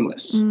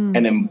formless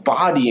and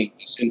embodying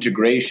this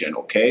integration,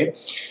 okay?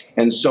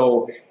 And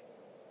so,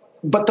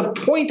 but the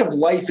point of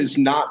life is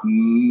not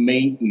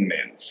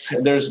maintenance.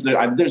 There's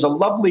a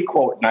lovely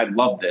quote, and I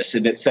love this,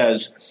 and it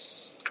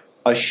says,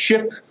 a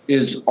ship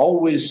is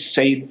always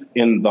safe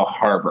in the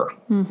harbor,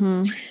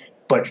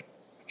 but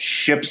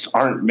ships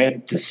aren't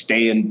meant to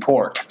stay in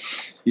port.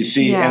 You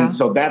see, and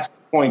so that's the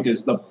point,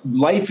 is the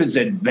life is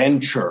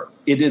adventure.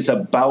 It is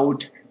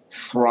about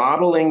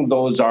throttling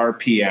those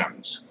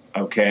RPMs,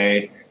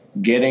 okay?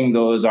 Getting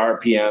those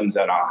RPMs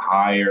at a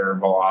higher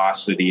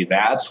velocity.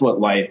 That's what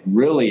life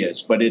really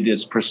is. But it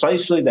is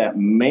precisely that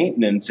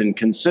maintenance and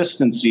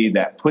consistency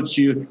that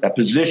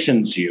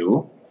positions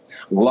you,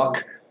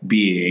 luck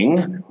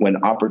being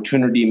when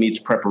opportunity meets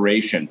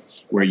preparation,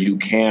 where you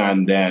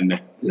can then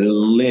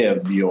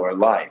live your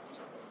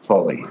life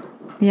fully.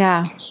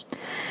 Yeah.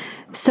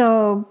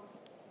 So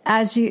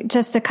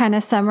just to kind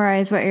of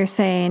summarize what you're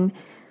saying,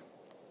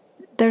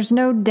 there's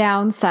no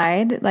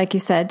downside, like you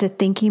said, to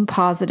thinking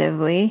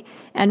positively.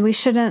 And we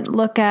shouldn't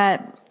look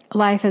at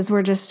life as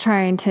we're just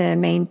trying to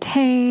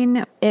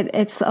maintain.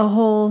 It's a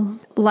whole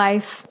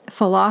life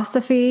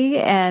philosophy,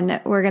 and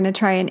we're going to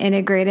try and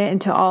integrate it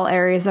into all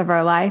areas of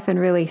our life and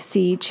really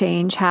see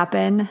change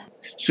happen.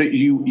 So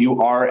you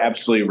are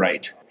absolutely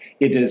right.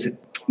 It is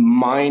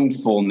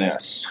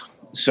mindfulness.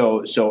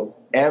 So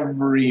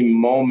every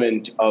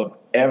moment of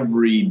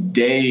every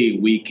day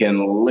we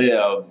can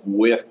live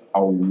with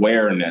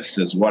awareness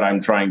is what I'm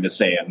trying to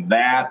say. And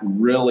that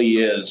really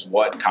is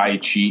what Tai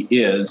Chi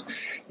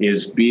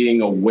is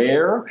being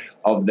aware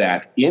of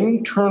that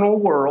internal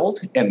world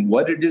and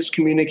what it is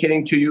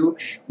communicating to you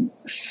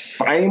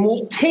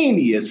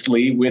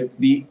simultaneously with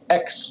the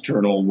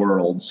external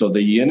world. So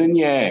the yin and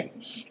yang,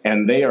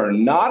 and they are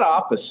not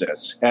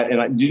opposites.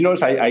 And do you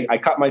notice I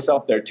caught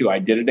myself there too? I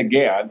did it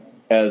again.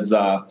 As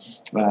I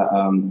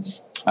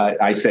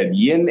said,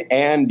 yin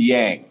and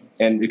yang,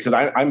 and because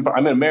I'm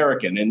an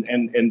American,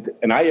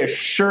 and I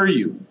assure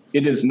you,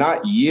 it is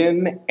not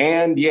yin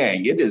and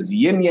yang; it is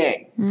yin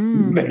yang.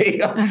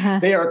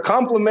 They are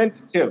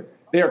complementative.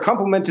 They are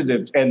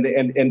complementative,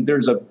 and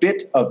there's a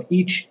bit of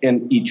each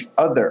in each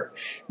other.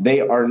 They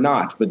are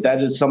not, but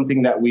that is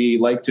something that we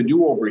like to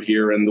do over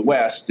here in the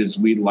West. Is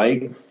we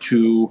like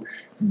to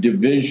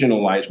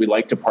divisionalize. We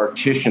like to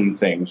partition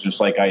things. Just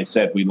like I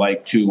said, we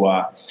like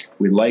to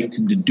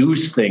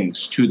deduce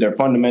things to their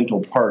fundamental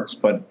parts,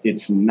 but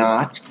it's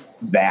not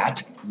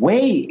that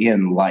way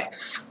in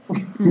life.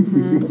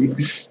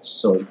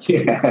 So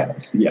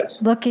yes.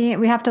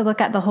 We have to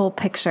look at the whole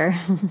picture.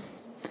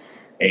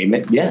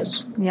 Amen.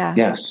 Yes. Yeah.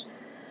 Yes.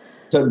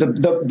 So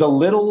the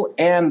little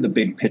and the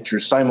big picture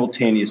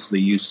simultaneously,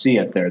 you see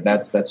it there.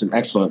 That's an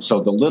excellent. So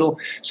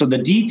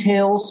the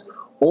details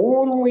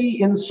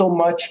only in so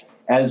much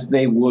as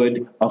they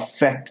would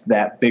affect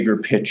that bigger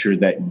picture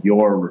that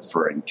you're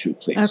referring to,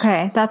 please.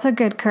 Okay, that's a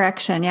good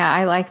correction. Yeah,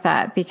 I like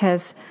that,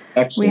 because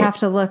Excellent. We have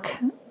to look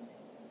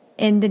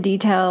in the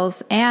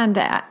details and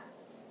at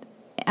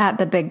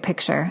the big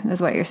picture,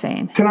 is what you're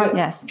saying.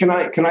 Yes. Can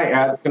I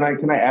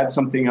add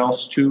something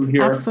else too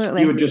here?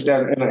 Absolutely. You would just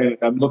add, and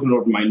I'm looking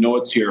over my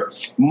notes here.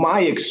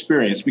 My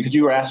experience, because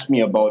you were asking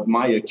me about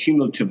my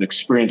accumulative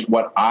experience,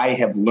 what I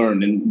have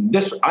learned, and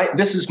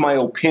this is my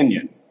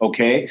opinion,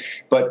 okay?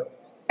 But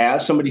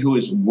as somebody who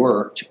has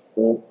worked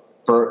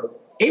for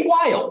a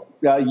while,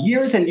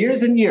 years and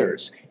years and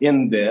years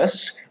in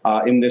this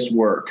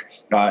work,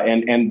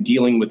 and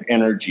dealing with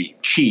energy,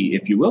 chi,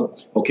 if you will,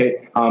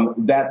 okay,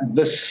 that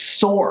the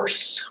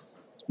source,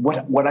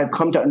 what I've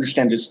come to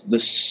understand is the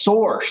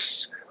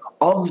source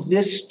of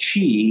this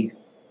chi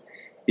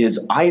is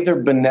either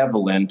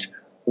benevolent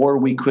or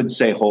we could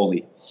say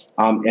holy,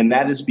 and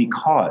that is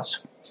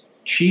because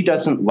chi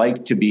doesn't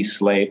like to be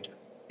slaved.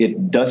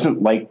 It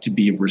doesn't like to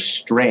be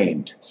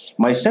restrained.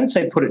 My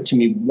sensei put it to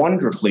me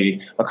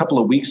wonderfully a couple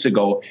of weeks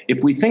ago.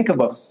 If we think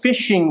of a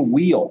fishing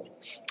wheel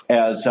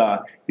as,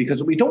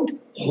 because we don't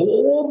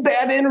hold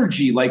that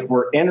energy like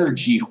we're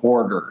energy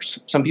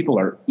hoarders. Some people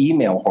are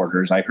email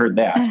hoarders. I heard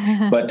that,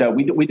 but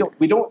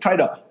we don't try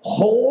to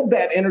hold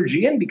that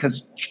energy in,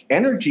 because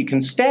energy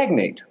can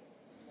stagnate.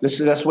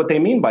 That's what they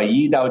mean by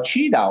Yi Dao,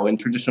 Qi Dao in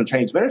traditional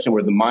Chinese medicine,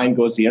 where the mind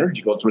goes, the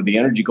energy goes, where the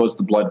energy goes,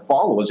 the blood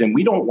follows. And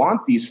we don't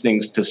want these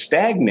things to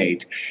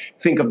stagnate.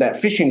 Think of that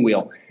fishing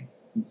wheel.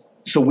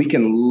 So we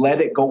can let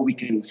it go. We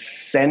can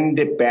send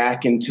it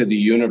back into the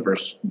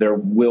universe. There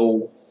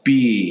will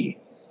be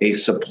a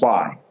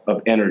supply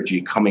of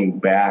energy coming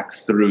back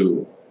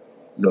through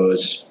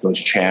those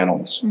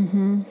channels.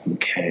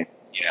 Okay.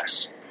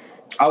 Yes.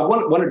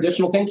 One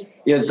additional thing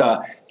is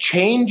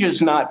change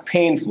is not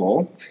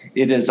painful.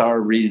 It is our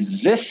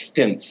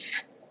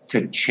resistance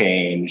to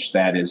change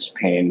that is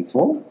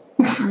painful.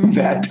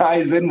 That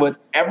ties in with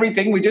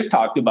everything we just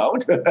talked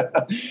about.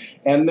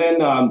 And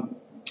then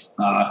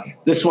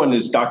this one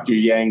is Dr.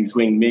 Yang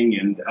Zhuangming,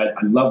 and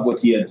I love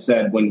what he had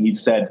said when he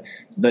said,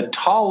 the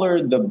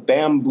taller the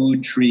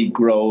bamboo tree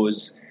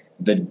grows,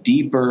 the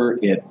deeper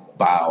it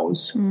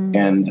bows.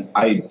 And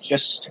I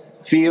just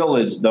feel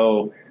as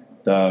though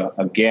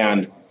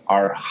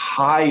our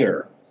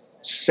higher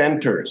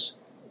centers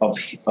of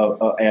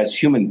as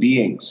human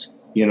beings,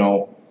 you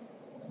know,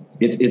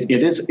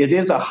 it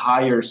is a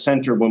higher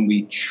center when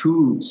we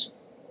choose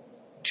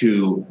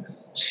to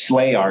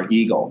slay our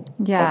ego.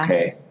 Yeah.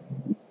 Okay.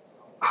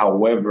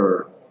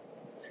 However,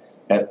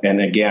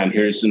 and again,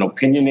 here's an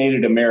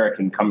opinionated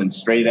American coming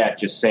straight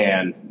at you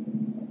saying,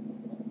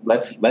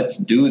 let's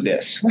do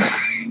this.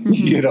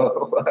 You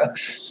know,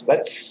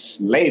 let's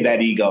slay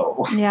that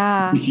ego.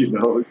 Yeah. You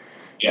know, yes,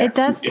 it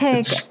does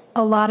take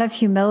a lot of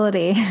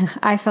humility,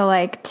 I feel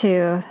like,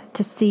 to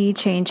see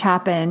change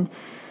happen,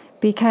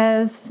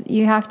 because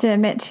you have to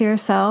admit to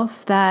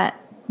yourself that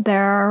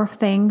there are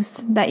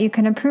things that you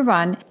can improve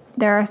on.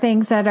 There are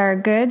things that are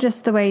good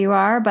just the way you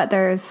are, but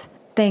there's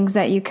things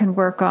that you can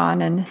work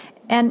on.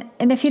 And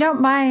if you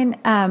don't mind,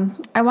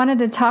 I wanted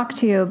to talk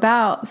to you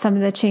about some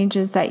of the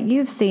changes that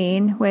you've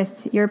seen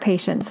with your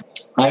patients.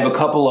 I have a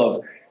couple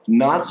of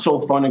not so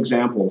fun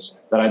examples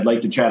that I'd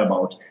like to chat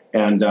about.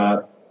 And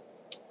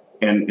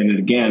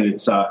again,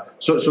 it's so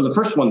the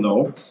first one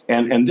though,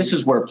 and this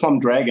is where Plum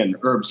Dragon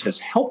Herbs has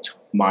helped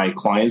my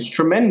clients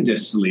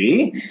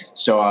tremendously.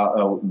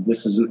 So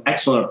this is an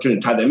excellent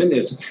opportunity to tie them in.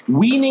 Is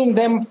weaning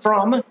them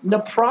from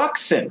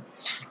naproxen.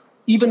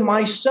 Even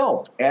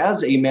myself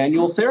as a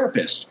manual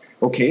therapist.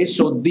 Okay,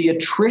 so the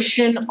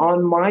attrition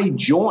on my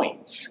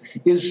joints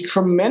is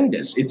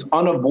tremendous. It's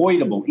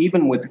unavoidable,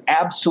 even with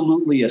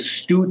absolutely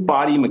astute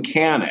body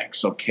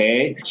mechanics.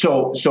 Okay,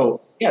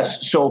 so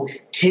yes, so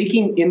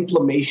taking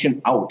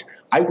inflammation out.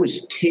 I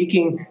was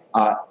taking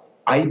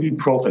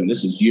ibuprofen.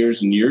 This is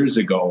years and years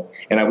ago,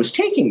 and I was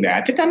taking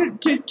that to kind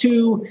of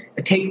to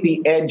take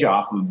the edge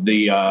off of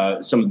the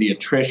some of the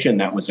attrition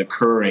that was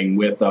occurring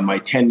with my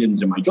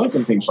tendons and my joints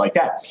and things like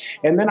that.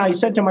 And then I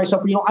said to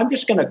myself, you know, I'm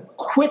just going to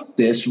quit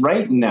this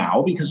right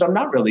now because I'm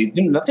not really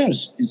nothing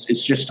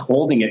is just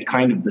holding it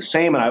kind of the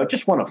same, and I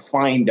just want to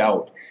find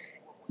out.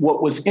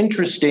 What was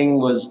interesting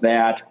was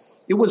that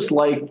it was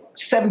like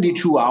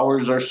 72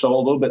 hours or so, a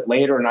little bit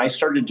later, and I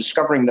started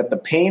discovering that the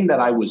pain that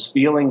I was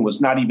feeling was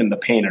not even the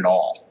pain at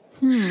all.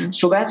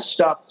 So that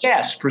stuff,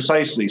 yes,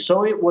 precisely.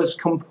 So it was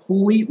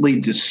completely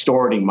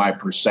distorting my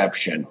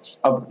perception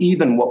of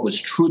even what was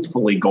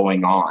truthfully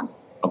going on.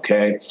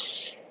 Okay.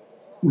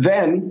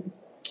 Then,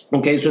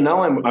 okay, so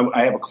now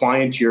I have a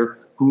client here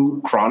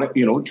who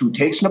who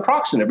takes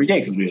naproxen every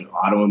day because we have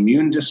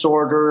autoimmune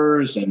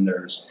disorders, and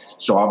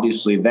so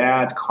obviously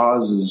that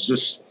causes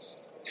just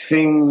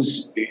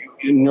things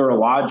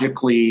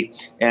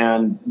neurologically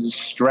and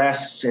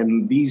stress,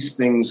 and these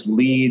things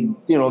lead,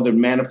 the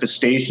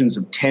manifestations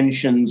of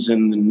tensions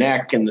in the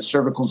neck and the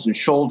cervicals and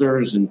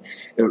shoulders, and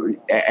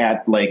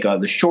at like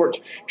the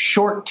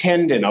short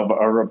tendon of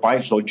our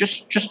bicep,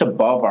 just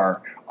above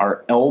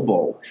our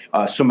elbow.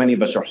 So many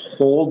of us are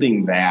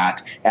holding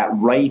that at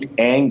right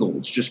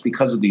angles just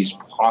because of these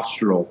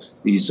postural,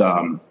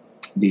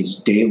 these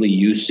daily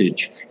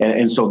usage.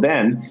 And so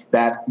then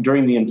that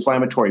during the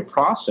inflammatory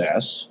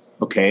process,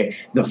 okay,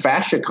 the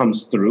fascia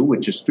comes through,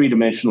 which is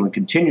three-dimensional and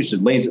continuous.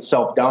 It lays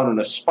itself down in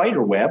a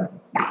spider web,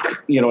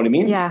 you know what I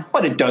mean? Yeah.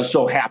 But it does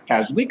so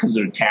haphazardly because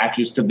it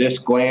attaches to this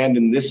gland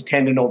and this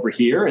tendon over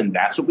here, and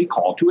that's what we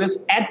call to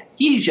as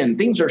adhesion.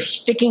 Things are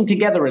sticking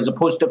together as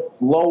opposed to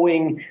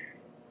flowing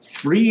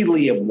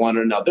freely of one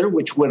another,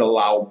 which would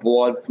allow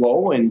blood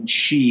flow and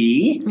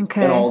chi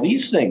and all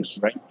these things,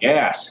 right?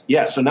 Yes.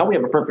 So now we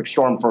have a perfect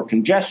storm for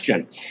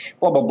congestion,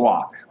 blah, blah,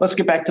 blah. Let's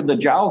get back to the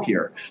jowl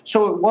here.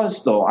 So it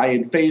was, though, I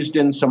had phased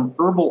in some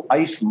herbal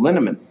ice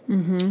liniment,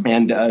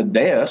 and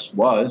this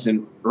was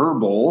an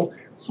herbal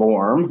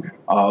form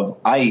of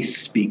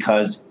ice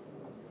because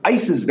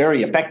ice is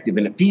very effective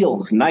and it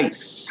feels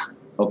nice.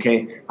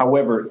 Okay.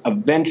 However,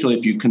 eventually,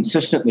 if you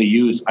consistently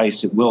use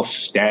ice, it will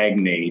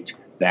stagnate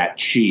that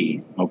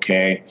chi,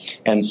 okay?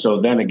 And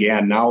so then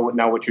again, now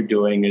what you're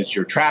doing is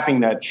you're trapping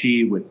that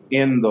chi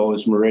within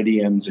those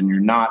meridians, and you're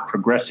not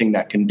progressing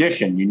that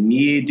condition. You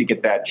need to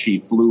get that chi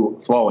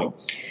flowing.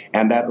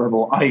 And that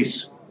herbal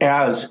ice,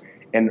 as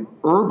an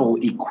herbal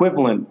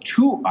equivalent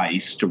to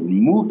ice to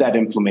remove that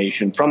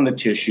inflammation from the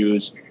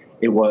tissues,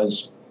 it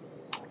was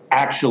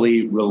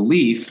actually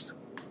relief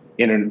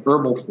in an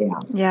herbal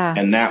form. Yeah.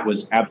 And that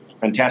was absolutely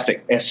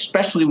fantastic,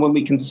 especially when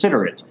we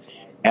consider it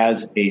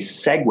as a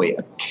segue,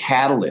 a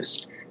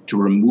catalyst to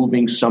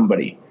removing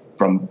somebody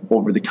from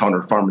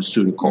over-the-counter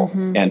pharmaceutical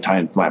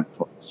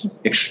anti-inflammatories.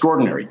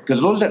 Extraordinary,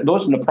 because those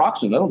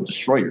naproxen, that'll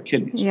destroy your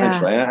kidneys.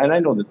 Yeah. Right? And I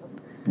know that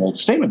bold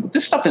statement, but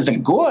this stuff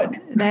isn't good.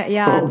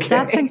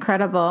 That's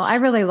incredible. I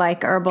really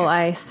like herbal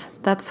ice.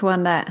 That's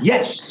one that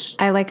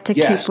I like to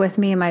keep with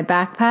me in my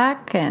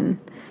backpack and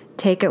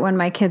take it when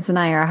my kids and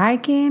I are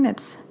hiking.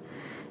 It's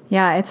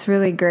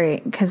really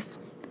great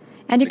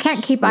and you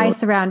can't keep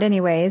ice around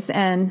anyways.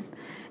 And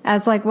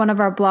as like one of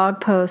our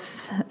blog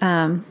posts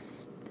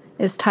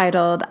is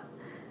titled,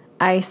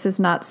 "Ice is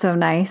not so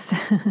nice."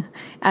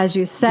 As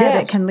you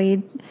said, it can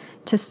lead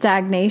to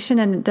stagnation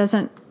and it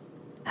doesn't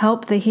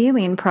help the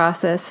healing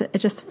process. It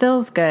just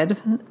feels good,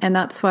 and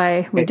that's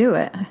why we do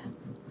it.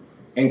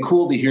 And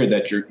cool to hear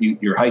that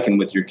you're hiking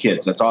with your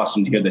kids. That's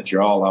awesome to hear that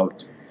you're all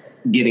out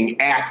getting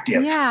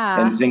active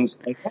and things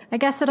like that. I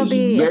guess it'll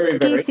be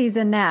ski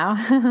season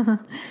now.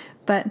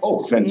 But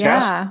fantastic.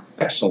 Yeah.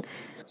 Excellent.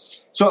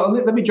 So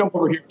let me jump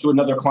over here to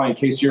another client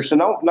case here. So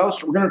now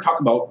we're going to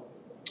talk about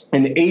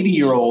an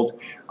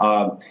 80-year-old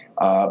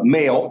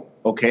male,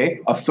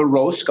 a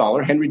Thoreau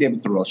scholar, Henry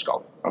David Thoreau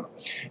scholar.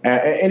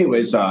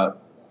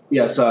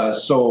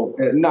 So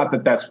not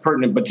that that's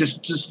pertinent, but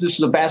just this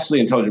is a vastly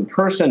intelligent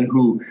person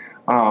who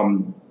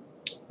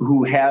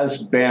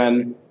has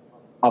been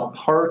a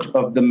part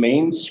of the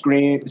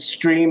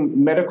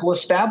mainstream medical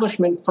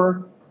establishment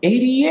for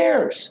 80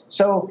 years.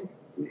 So,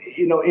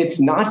 it's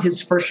not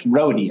his first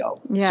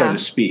rodeo, so to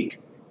speak.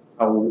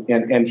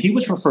 And he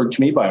was referred to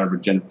me by a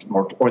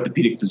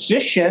orthopedic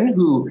physician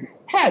who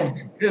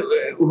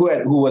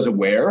was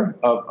aware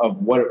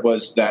of what it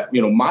was that,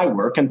 my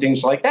work and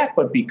things like that.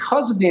 But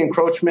because of the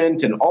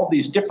encroachment and all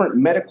these different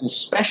medical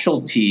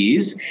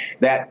specialties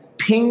that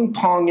ping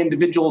pong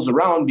individuals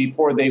around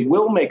before they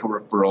will make a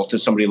referral to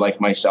somebody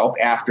like myself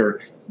after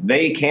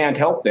they can't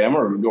help them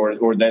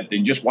or that they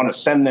just want to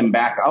send them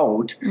back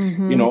out,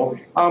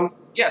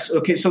 Yes.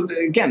 Okay. So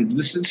again,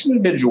 this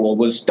individual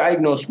was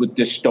diagnosed with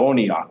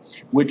dystonia,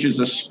 which is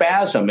a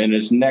spasm in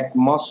his neck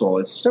muscle.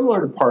 It's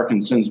similar to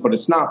Parkinson's, but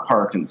it's not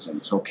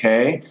Parkinson's.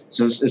 Okay.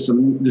 So it's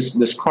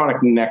this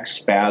chronic neck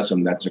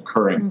spasm that's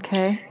occurring.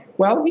 Okay.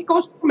 Well, he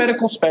goes to a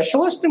medical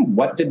specialist, and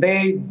what did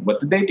they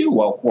do?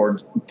 Well,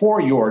 for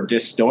your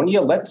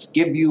dystonia, let's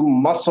give you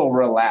muscle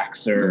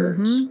relaxers.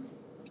 Mm-hmm.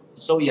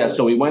 So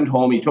he went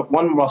home. He took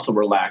one muscle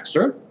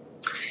relaxer.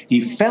 He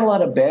fell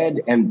out of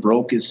bed and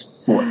broke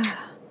his foot.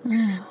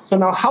 So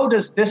now how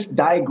does this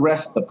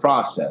digress the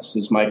process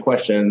is my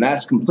question, and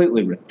that's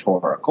completely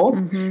rhetorical.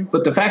 Mm-hmm.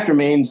 But the fact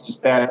remains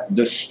is that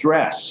the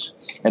stress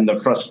and the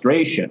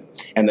frustration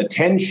and the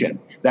tension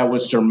that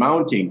was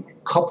surmounting,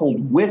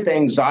 coupled with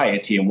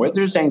anxiety, and where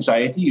there's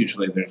anxiety,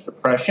 usually there's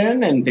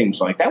depression and things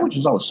like that, which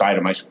is outside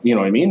of my,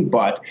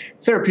 But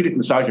therapeutic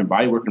massage and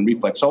bodywork and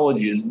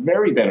reflexology is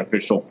very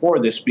beneficial for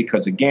this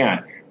because,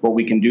 again, what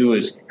we can do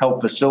is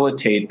help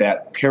facilitate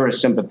that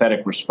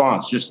parasympathetic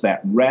response, just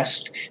that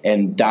rest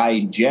and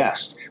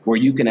digest, where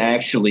you can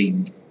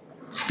actually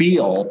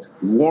feel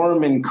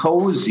warm and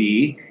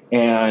cozy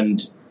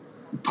and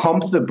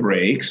pump the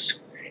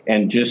brakes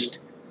and just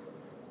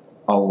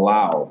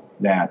allow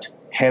that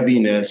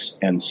heaviness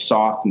and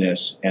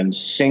softness and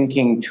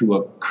sinking to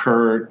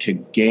occur to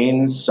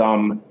gain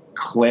some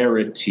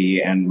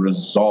clarity and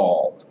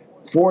resolve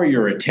for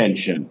your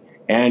attention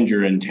and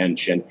your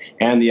intention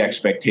and the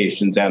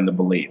expectations and the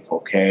belief,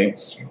 okay?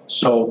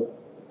 So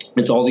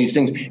it's all these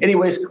things.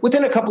 Anyways,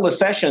 within a couple of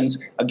sessions,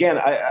 again,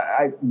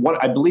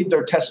 I believe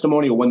their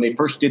testimonial when they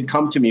first did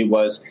come to me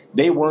was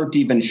they weren't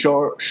even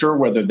sure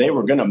whether they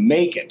were going to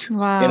make it in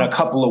a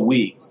couple of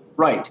weeks.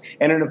 Right.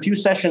 And in a few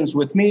sessions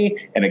with me,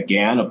 and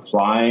again,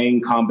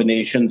 applying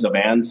combinations of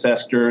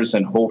ancestors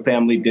and whole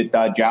family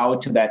Ditta Jiao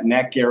to that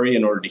neck area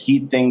in order to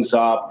heat things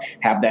up,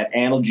 have that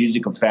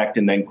analgesic effect,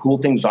 and then cool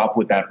things off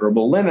with that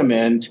herbal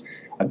liniment.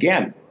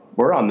 Again,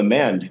 we're on the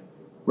mend.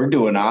 We're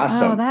doing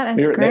awesome. Oh, that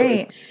is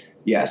great.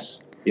 Yes.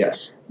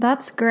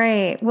 That's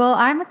great. Well,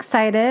 I'm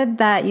excited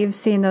that you've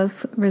seen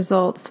those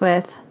results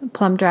with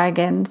Plum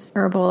Dragon's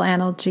herbal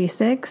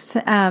analgesics.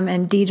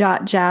 And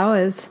Dijat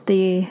Jiao is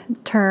the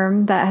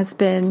term that has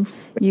been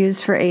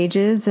used for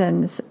ages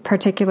and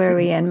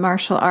particularly in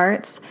martial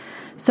arts.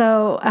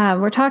 So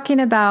we're talking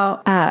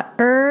about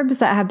herbs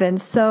that have been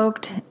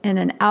soaked in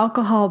an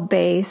alcohol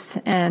base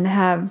and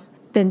have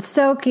been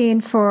soaking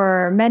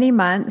for many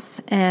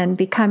months and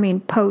becoming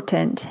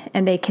potent.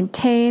 And they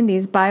contain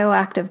these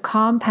bioactive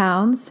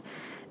compounds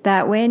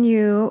that when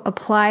you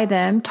apply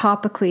them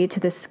topically to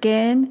the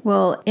skin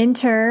will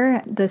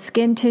enter the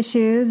skin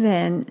tissues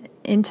and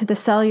into the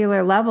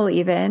cellular level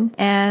even,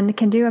 and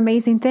can do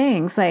amazing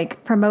things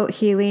like promote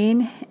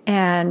healing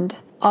and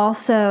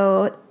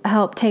also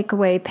help take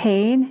away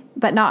pain,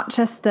 but not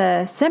just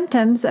the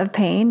symptoms of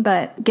pain,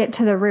 but get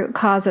to the root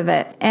cause of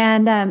it.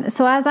 And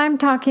so as I'm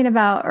talking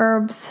about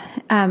herbs,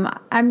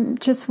 I'm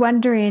just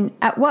wondering,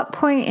 at what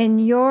point in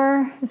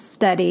your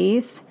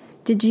studies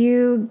did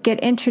you get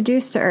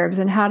introduced to herbs,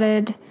 and how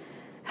did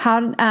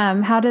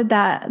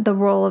the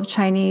role of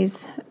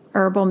Chinese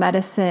herbal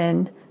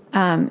medicine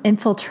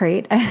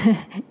infiltrate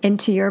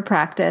into your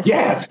practice?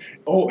 Yes.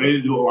 Oh,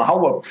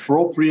 how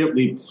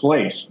appropriately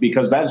placed,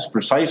 because that's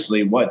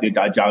precisely what the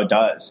Dai Jiao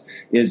does.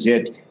 Is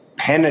it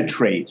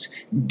penetrates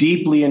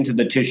deeply into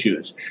the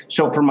tissues.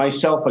 So for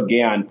myself,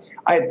 again,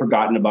 I had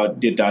forgotten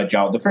about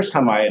jiao. The first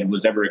time I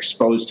was ever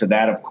exposed to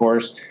that, of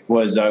course,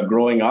 was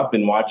growing up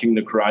and watching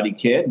The Karate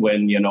Kid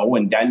when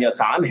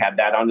Danya-san had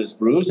that on his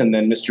bruise, and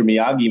then Mr.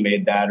 Miyagi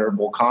made that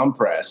herbal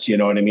compress, you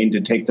know what I mean,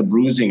 to take the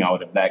bruising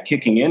out of that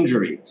kicking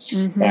injury.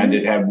 Mm-hmm. And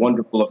it had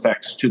wonderful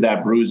effects to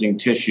that bruising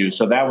tissue.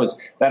 So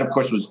that, of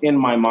course, was in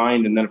my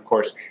mind. And then, of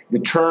course, the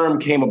term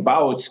came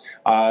about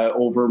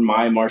over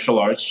my martial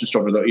arts, just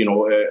over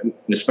the,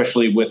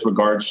 especially with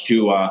regards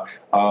to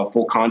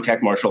full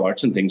contact martial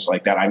arts and things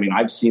like that. I mean,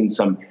 I've seen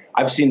some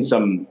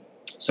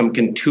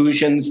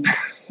contusions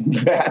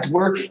that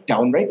were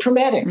downright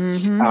traumatic.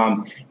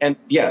 Mm-hmm. And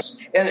yes,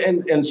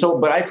 and so,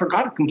 but I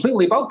forgot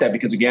completely about that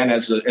because, again,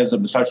 as a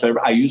massage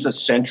therapist, I use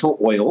essential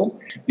oil,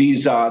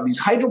 these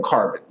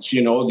hydrocarbons,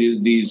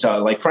 these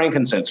like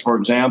frankincense, for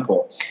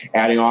example,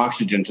 adding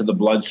oxygen to the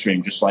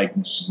bloodstream, just like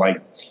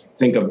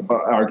think of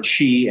our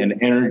chi and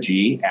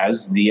energy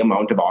as the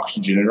amount of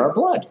oxygen in our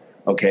blood.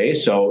 Okay,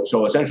 so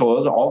essential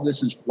oils, all of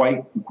this is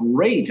quite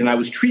great. And I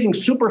was treating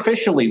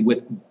superficially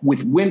with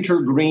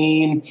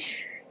wintergreen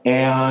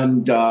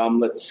and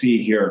let's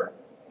see here.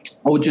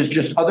 Oh,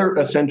 just other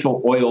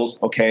essential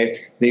oils, okay?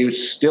 They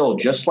still,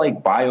 just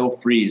like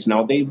BioFreeze.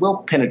 Now, they will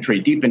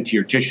penetrate deep into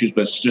your tissues,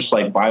 but it's just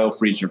like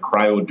BioFreeze or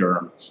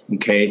Cryoderm,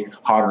 okay?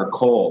 Hot or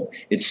cold.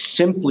 It's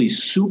simply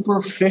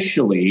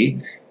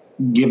superficially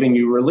giving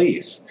you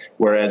relief,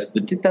 whereas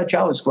the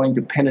jiao is going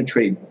to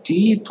penetrate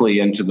deeply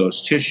into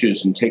those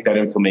tissues and take that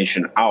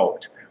inflammation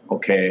out,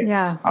 okay?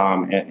 Yeah.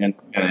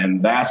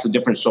 And that's the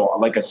difference. So,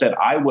 like I said,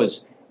 I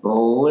was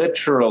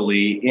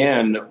literally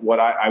in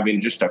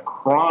just a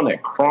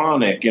chronic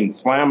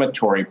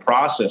inflammatory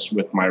process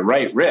with my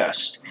right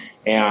wrist.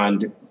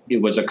 And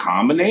it was a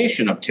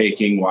combination of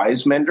taking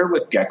Weismender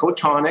with Gecko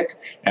Tonic,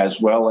 as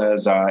well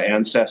as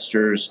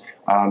Ancestors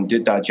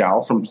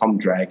jiao from Plum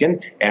Dragon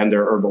and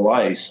their herbal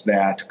ice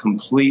that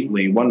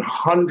completely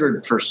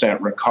 100%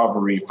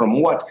 recovery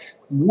from what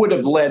would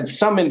have led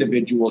some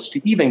individuals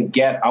to even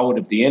get out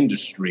of the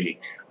industry.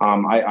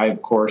 I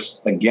of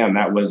course, again,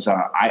 that was,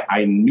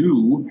 I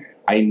knew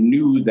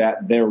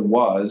that there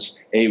was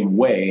a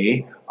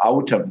way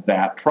out of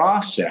that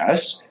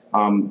process.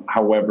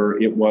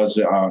 However, it was,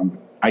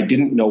 I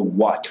didn't know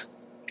what.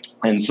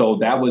 And so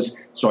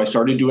I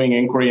started doing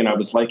inquiry and I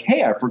was like,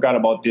 hey, I forgot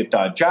about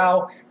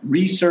jiao,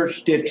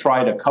 researched it,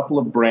 tried a couple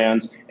of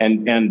brands.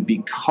 And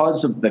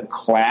because of the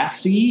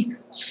classy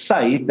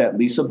site that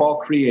Lisa Ball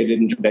created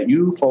and that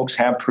you folks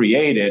have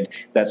created,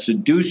 that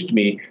seduced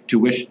me to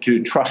wish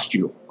to trust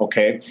you.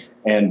 Okay.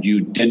 And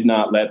you did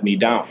not let me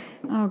down.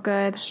 Oh,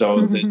 good.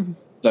 So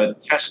the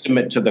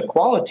testament to the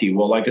quality.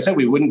 Well, like I said,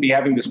 we wouldn't be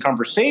having this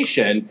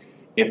conversation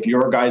if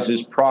your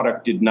guys'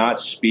 product did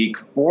not speak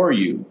for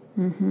you.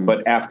 Mm-hmm.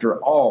 But after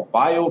all,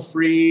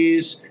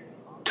 BioFreeze,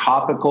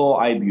 topical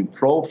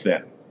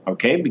ibuprofen,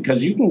 okay?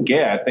 Because you can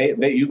get,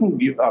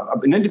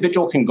 an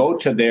individual can go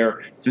to their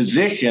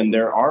physician.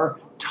 There are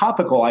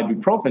topical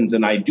ibuprofens,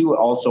 and I do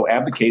also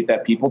advocate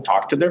that people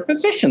talk to their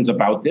physicians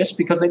about this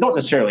because they don't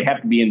necessarily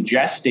have to be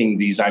ingesting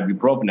these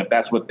ibuprofen if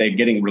that's what they're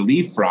getting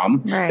relief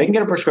from. Right. They can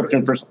get a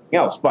prescription for something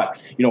else,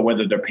 but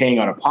whether they're paying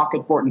out of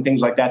pocket for it and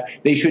things like that,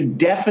 they should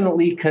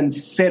definitely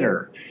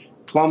consider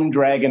Plum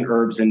Dragon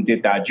herbs and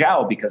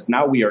jiao because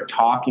now we are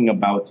talking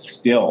about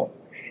still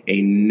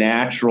a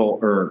natural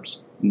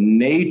herbs,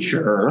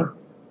 nature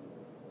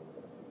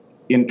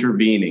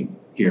intervening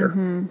here,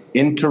 mm-hmm.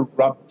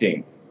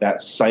 interrupting that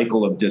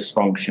cycle of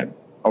dysfunction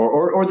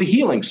or the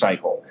healing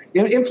cycle.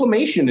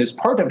 Inflammation is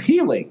part of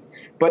healing.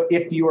 But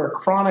if you are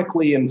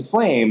chronically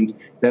inflamed,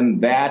 then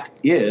that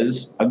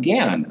is,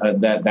 again,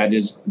 that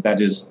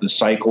is the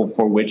cycle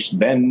for which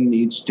then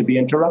needs to be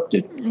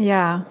interrupted.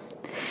 Yeah.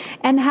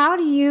 And how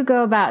do you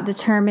go about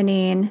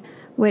determining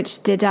which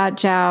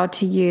jiao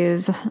to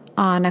use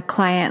on a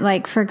client?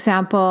 Like, for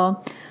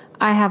example,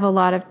 I have a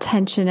lot of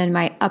tension in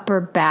my upper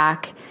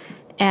back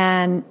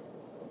and,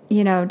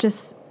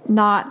 just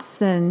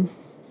knots and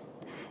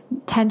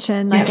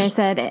tension, like yes. I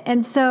said.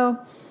 And so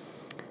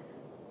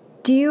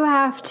do you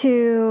have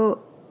to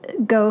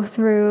go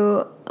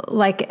through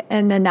like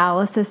an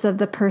analysis of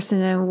the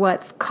person and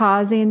what's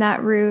causing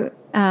that root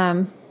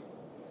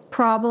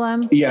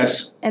problem?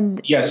 Yes.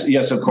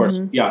 Yes, of course.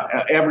 Mm-hmm.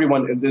 Yeah.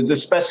 Everyone, the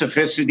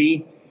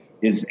specificity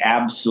is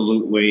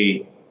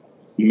absolutely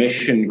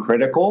mission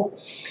critical.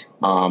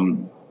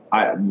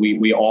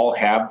 We all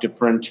have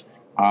different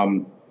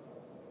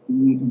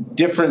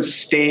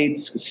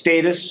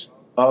status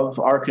of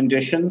our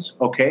conditions,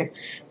 okay?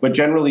 But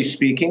generally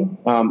speaking,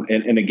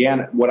 and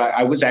again,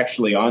 I was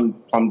actually on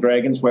Plum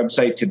Dragon's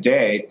website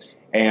today,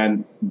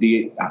 and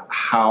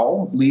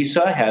how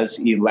Lisa has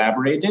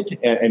elaborated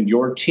and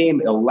your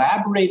team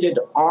elaborated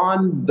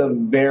on the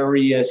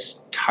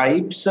various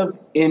types of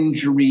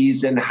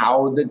injuries and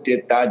how the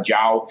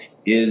jiao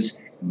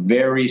is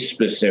very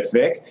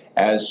specific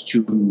as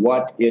to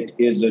what it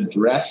is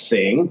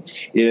addressing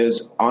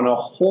is on a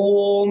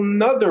whole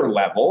nother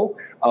level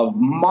of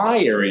my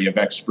area of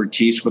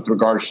expertise with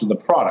regards to the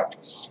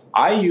product.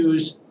 I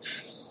use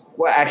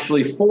well,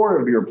 actually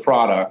 4 of your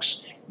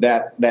products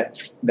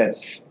that's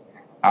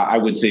I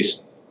would say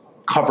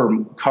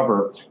cover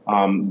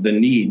the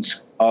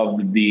needs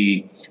of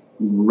the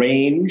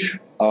range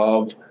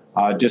of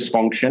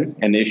dysfunction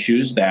and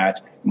issues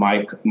that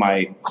my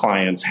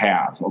clients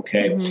have.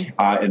 Okay,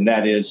 and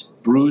that is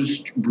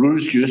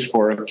bruised juice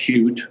for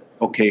acute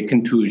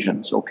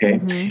contusions. Okay,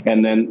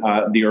 and then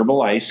the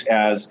herbal ice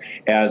as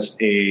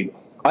a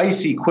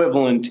ice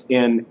equivalent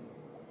in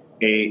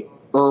a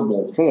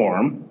herbal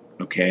form.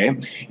 Okay,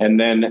 and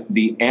then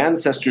the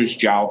ancestors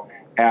gel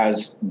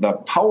as the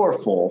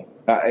powerful,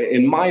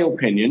 in my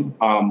opinion,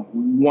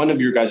 one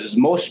of your guys'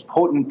 most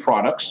potent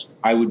products.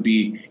 I would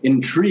be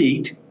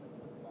intrigued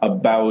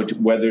about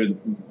whether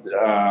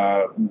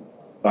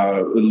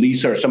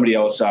Lisa or somebody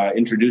else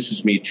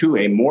introduces me to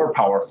a more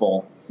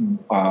powerful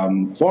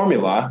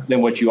formula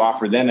than what you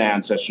offer then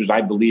ancestors.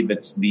 I believe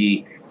it's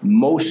the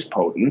most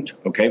potent,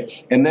 okay?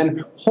 And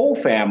then whole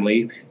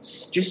family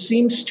just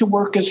seems to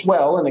work as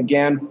well. And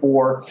again,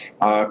 for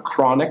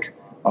chronic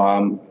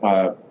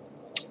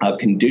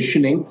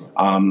conditioning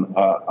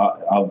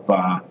of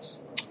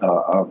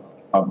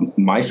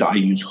mice, I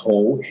use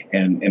whole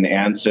and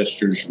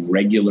ancestors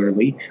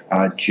regularly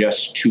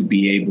just to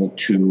be able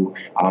to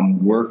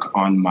work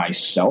on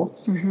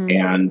myself.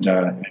 And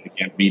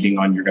again, reading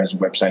on your guys'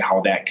 website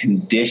how that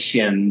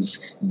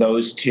conditions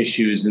those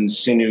tissues and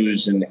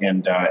sinews and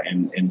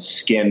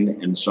skin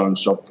and so on and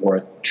so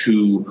forth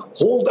to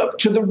hold up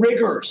to the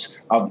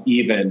rigors of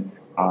even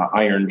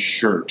iron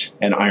shirt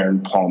and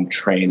iron palm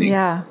training.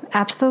 Yeah,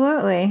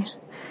 absolutely.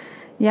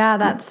 Yeah,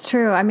 that's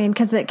true. I mean,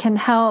 because it can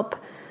help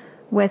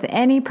with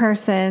any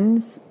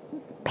person's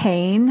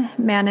pain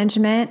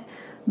management.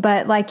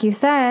 But like you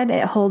said,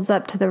 it holds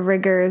up to the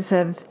rigors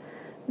of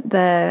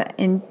the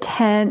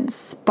intense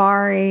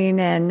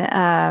sparring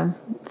and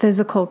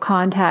physical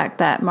contact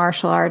that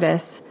martial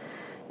artists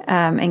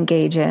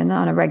engage in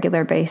on a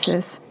regular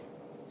basis.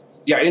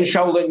 Yeah, in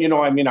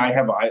Shaolin,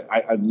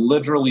 I've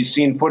literally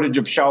seen footage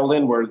of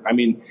Shaolin where,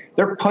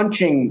 they're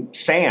punching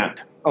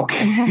sand,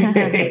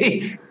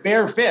 okay,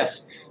 bare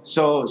fist.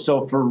 So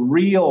for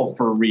real,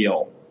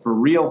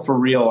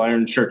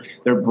 iron shirt,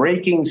 they're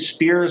breaking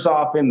spears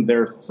off in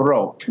their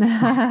throat.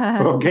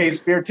 Okay,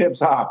 spear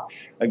tips off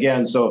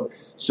again. So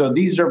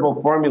these herbal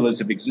formulas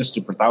have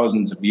existed for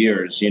thousands of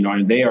years,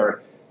 and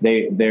they're.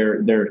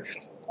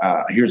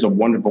 Here's a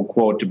wonderful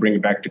quote to bring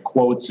it back to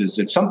quotes: "Is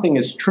if something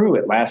is true,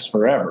 it lasts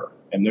forever."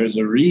 And there's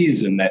a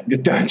reason that the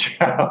Dutch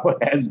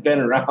has been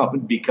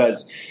around,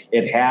 because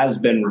it has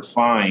been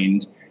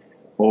refined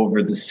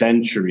over the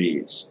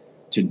centuries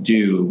to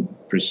do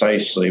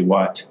precisely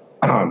what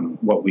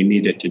we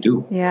need it to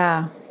do.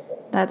 Yeah,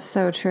 that's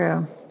so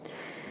true.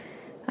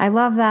 I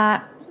love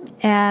that.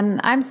 And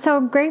I'm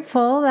so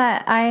grateful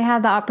that I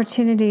had the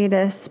opportunity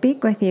to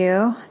speak with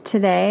you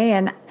today.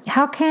 And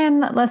how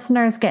can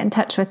listeners get in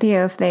touch with you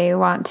if they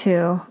want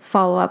to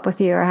follow up with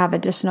you or have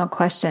additional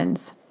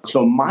questions?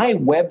 So my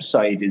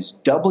website is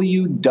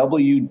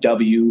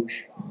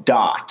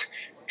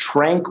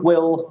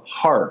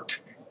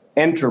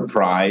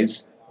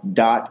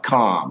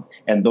www.tranquilheartenterprise.com.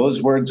 And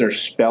those words are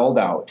spelled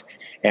out.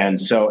 And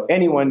so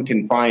anyone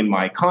can find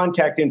my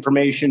contact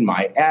information,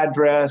 my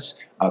address,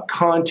 a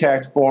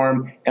contact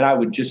form, and I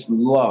would just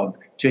love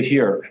to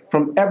hear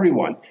from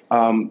everyone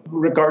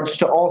regards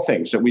to all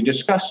things that we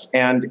discussed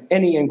and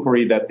any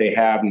inquiry that they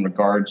have in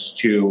regards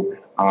to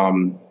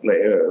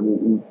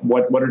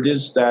what it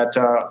is that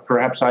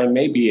perhaps I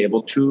may be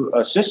able to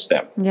assist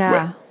them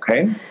with.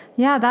 Okay?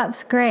 Yeah,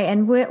 that's great.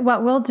 And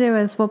what we'll do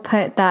is we'll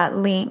put that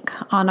link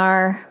on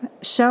our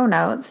show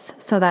notes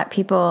so that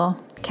people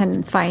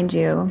can find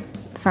you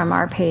from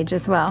our page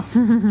as well.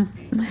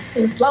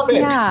 Love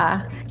it.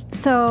 Yeah.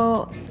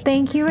 So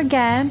thank you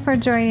again for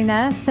joining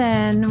us,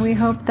 and we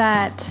hope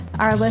that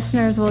our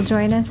listeners will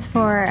join us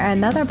for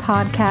another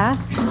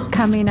podcast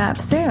coming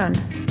up soon.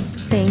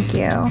 Thank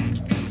you.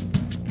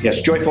 Yes,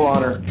 joyful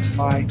honor.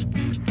 Bye.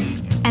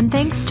 And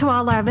thanks to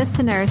all our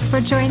listeners for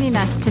joining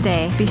us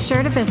today. Be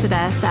sure to visit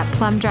us at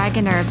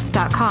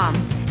plumdragonherbs.com.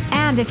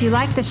 And if you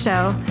like the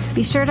show,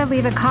 be sure to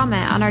leave a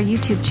comment on our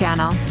YouTube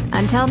channel.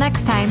 Until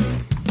next time.